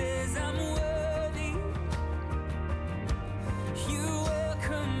grace says I'm worthy. You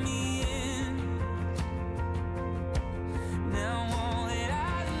welcome me in. Now all that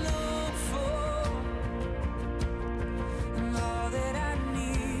I long for, and all that I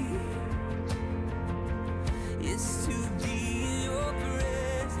need, is to be in your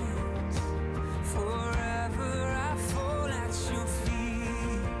presence. Forever I fall at your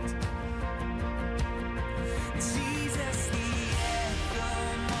feet. Jesus, the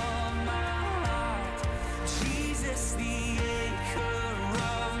anthem of my heart. Jesus, the anchor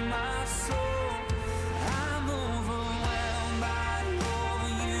of my soul. I'm overwhelmed by all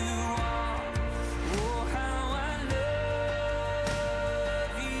you are. Oh, how I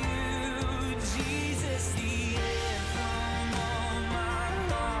love you. Jesus, the anthem of my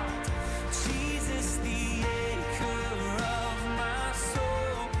heart. Jesus, the anchor of my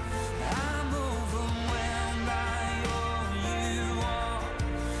soul. I'm overwhelmed by all you are.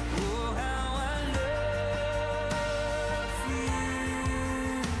 Oh, how I love you.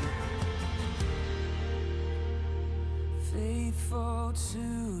 Faithful to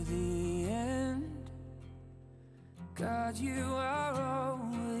the end. God, you are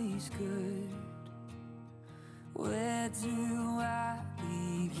always good. Where do I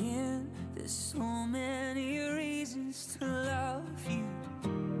begin? There's so many reasons to love you.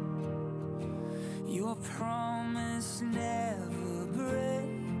 Your promise never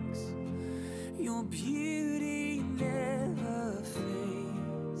breaks. Your beauty never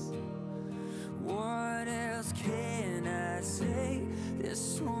fades. What else can I say? There's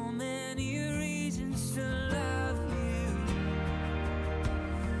so many reasons to love you.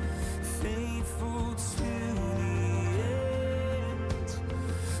 Faithful to the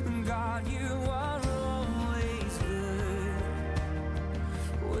end. God, you are always good.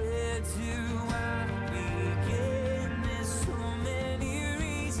 Where do I begin? There's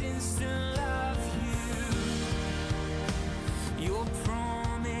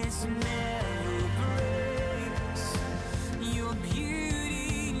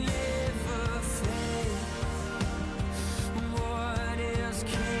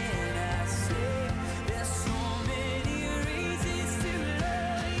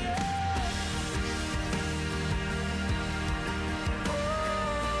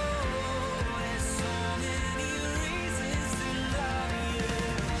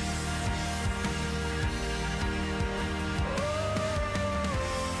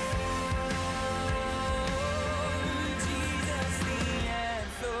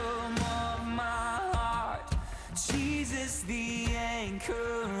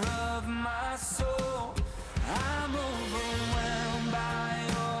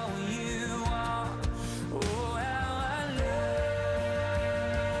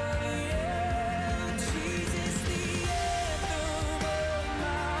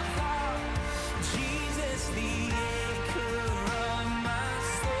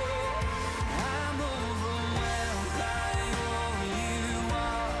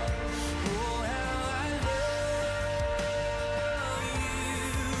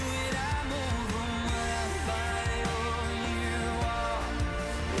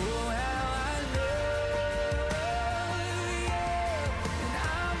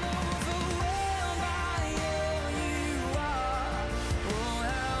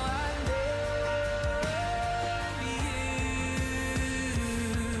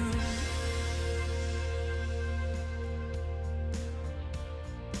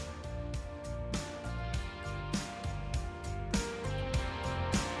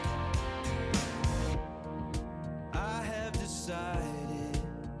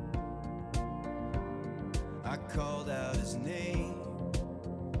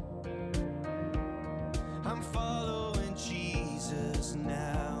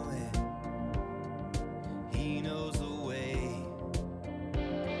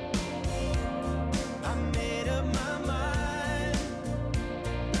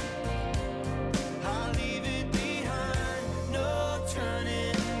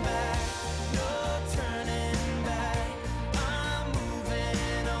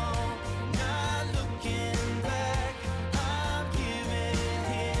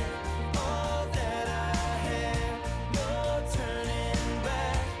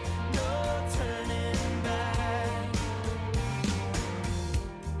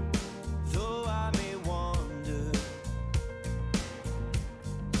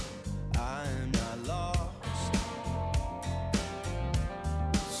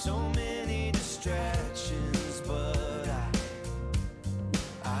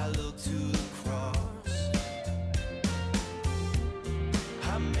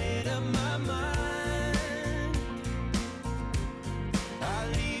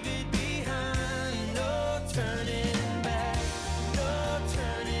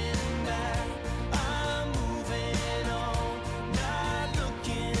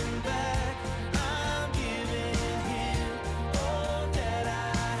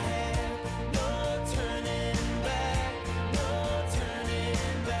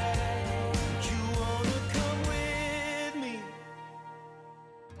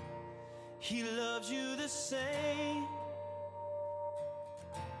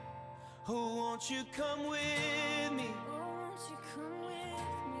Oh, won't you come with me? Oh, won't you come with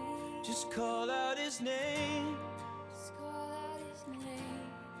me? Just call out his name. Just call out his name.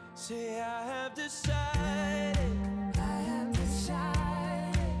 Say, I have decided I have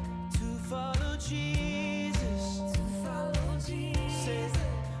decided to follow Jesus. to follow Jesus. Say,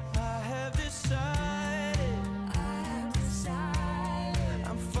 I have decided I have decided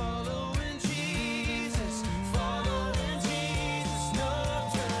I'm following Jesus, following Jesus. No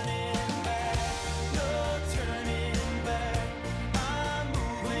turning back, no turning back. I'm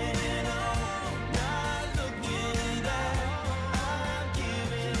moving on, not looking back. I'm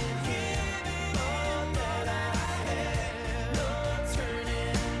giving Him all that I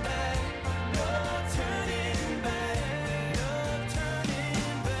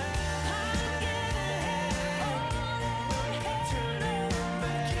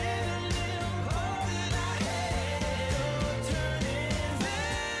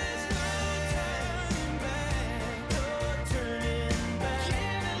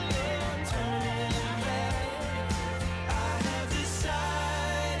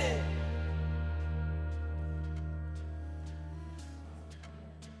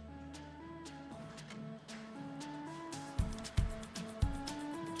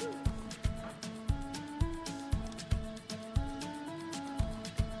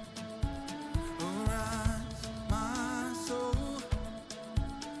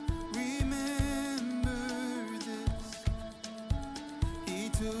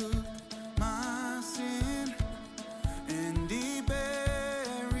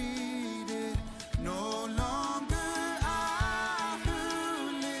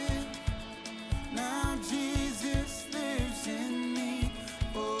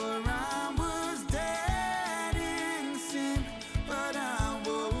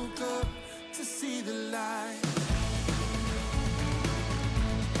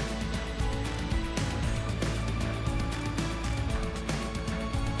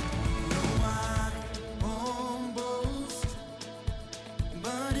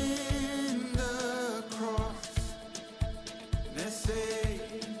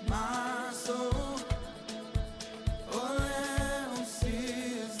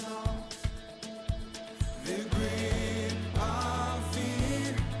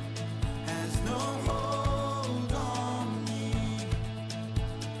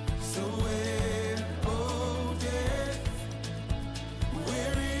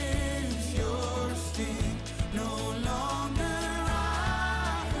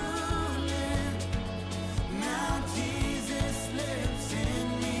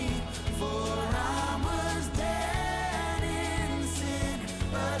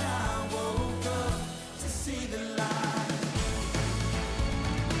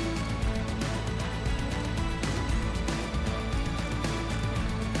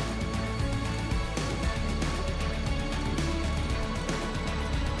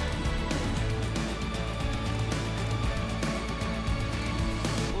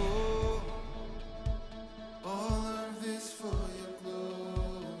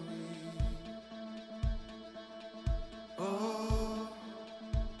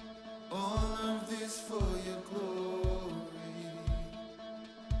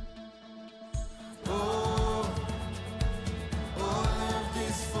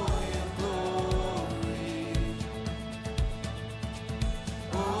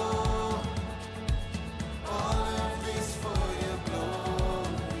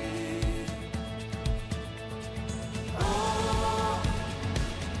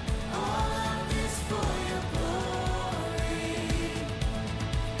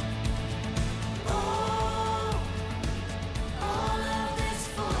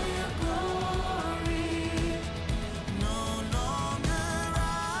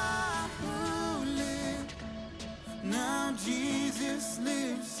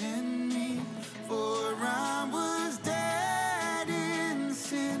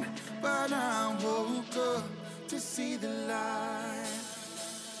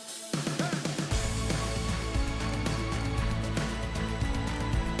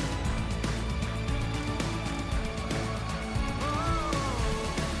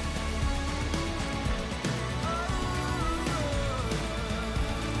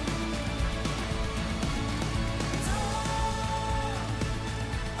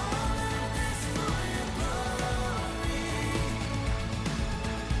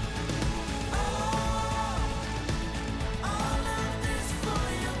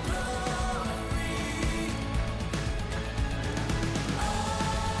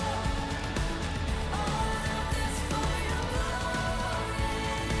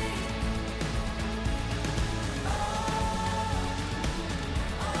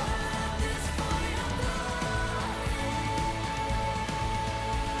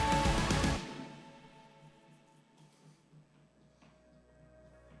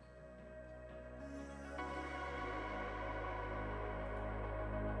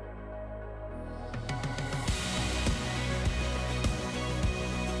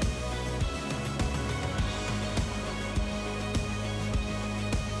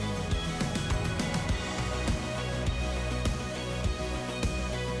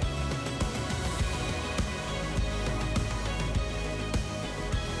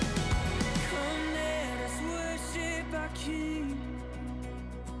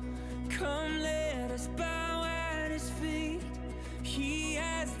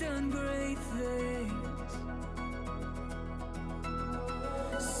done great things.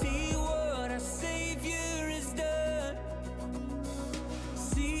 See what our Savior has done.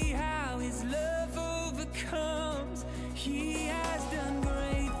 See how His love overcomes. He has done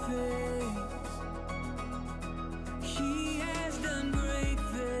great things. He has done great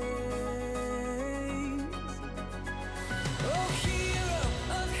things. Oh, hero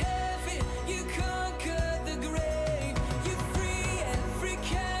of heaven, you conquered the grave. You free every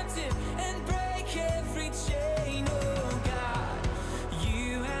captive and break every chain. Oh God,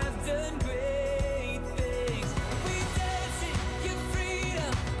 you have done great things. We dance in your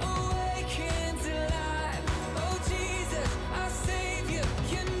freedom, awakened to life. Oh Jesus, our Savior,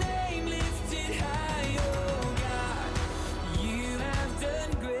 your name lifted high. Oh God, you have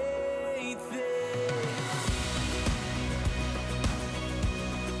done great things.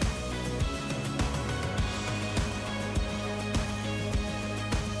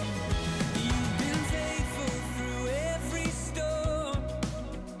 You've been faithful through every storm.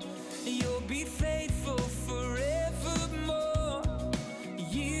 You'll be faithful forevermore.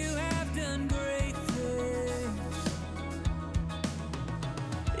 You have done great things,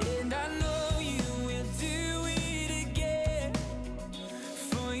 and I know you will do it again.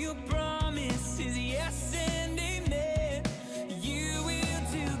 For your promise is yes and amen. You will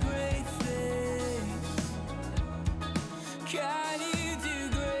do great things. God, you do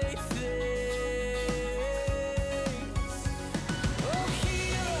great things. Oh,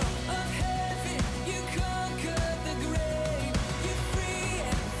 hero of heaven, you conquered the grave. You free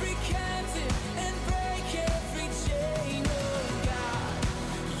every captive and break every chain. Oh God,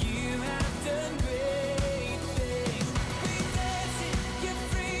 you have done great things. We dance in your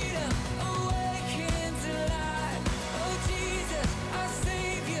freedom, awakened to life. Oh Jesus, our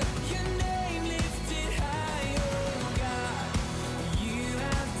Savior, your name lifted high. Oh God, you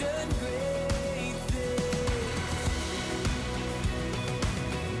have done great things.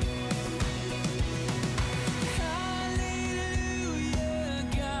 Hallelujah,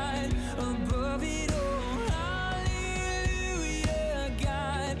 God, above it all. Hallelujah,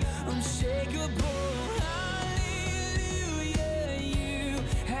 God, unshakable. Hallelujah, you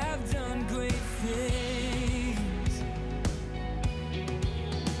have done great things.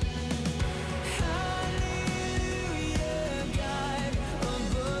 Hallelujah, God,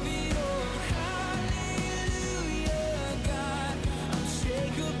 above it all. Hallelujah, God,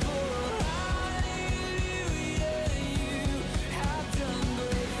 unshakable. Hallelujah, you have done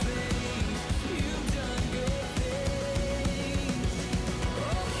great things. You've done great things.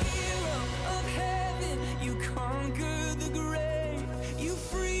 Oh, hero of heaven, you conquer the grave. You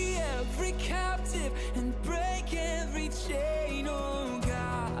free every captive and break every chain. Oh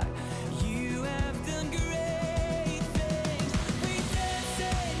God, you have done great things. We dance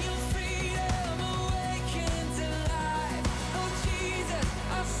in your freedom, awakened to life. Oh Jesus,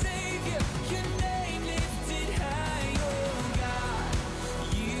 our Savior, your name lifted high. Oh God,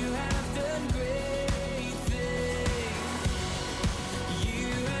 you have done great things. You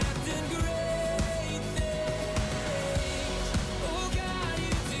have done great things. Oh God,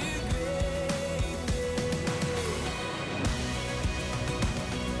 you do great things.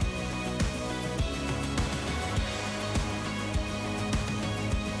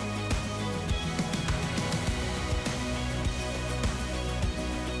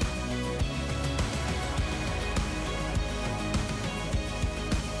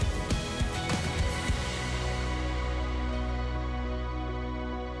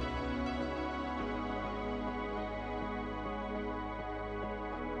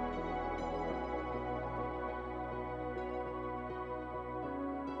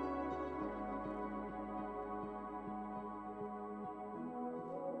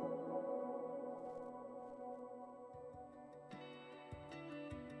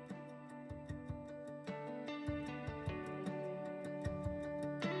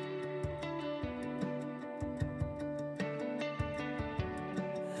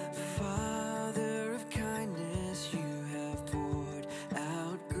 Father of kindness, you have poured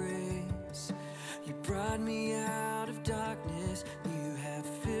out grace. You brought me out of darkness. You have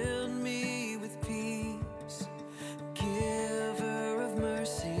filled me with peace. Giver of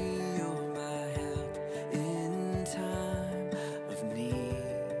mercy, you're my help in time of need.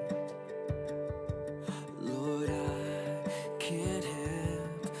 Lord, I can't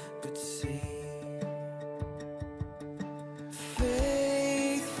help but sing.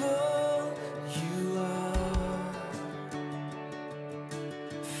 Faithful you are,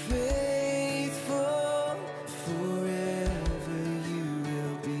 faithful forever you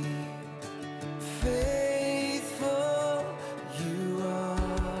will be. Faithful you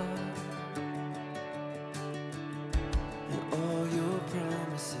are,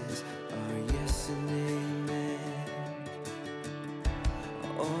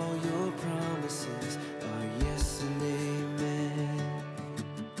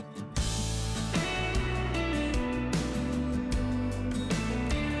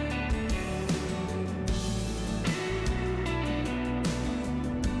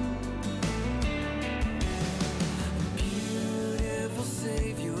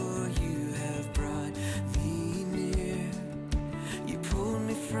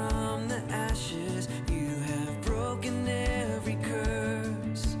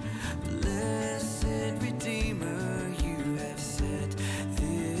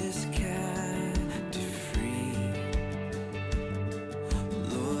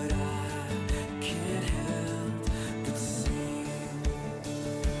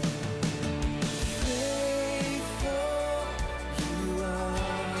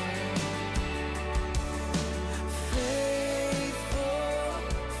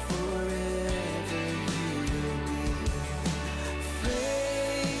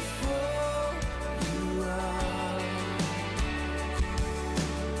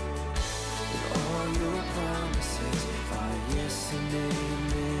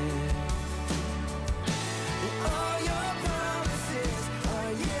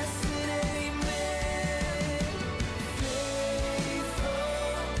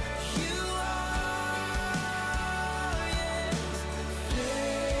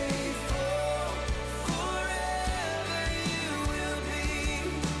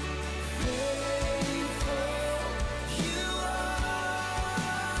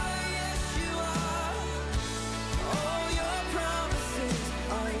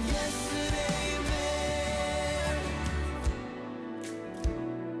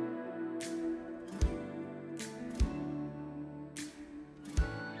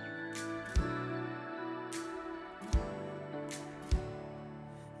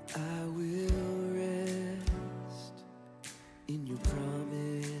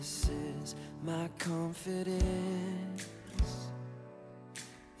 confidence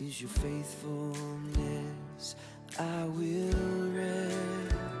is your faithfulness. I will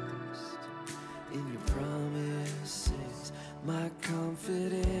rest in your promises. My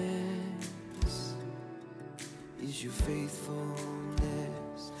confidence is your faithfulness.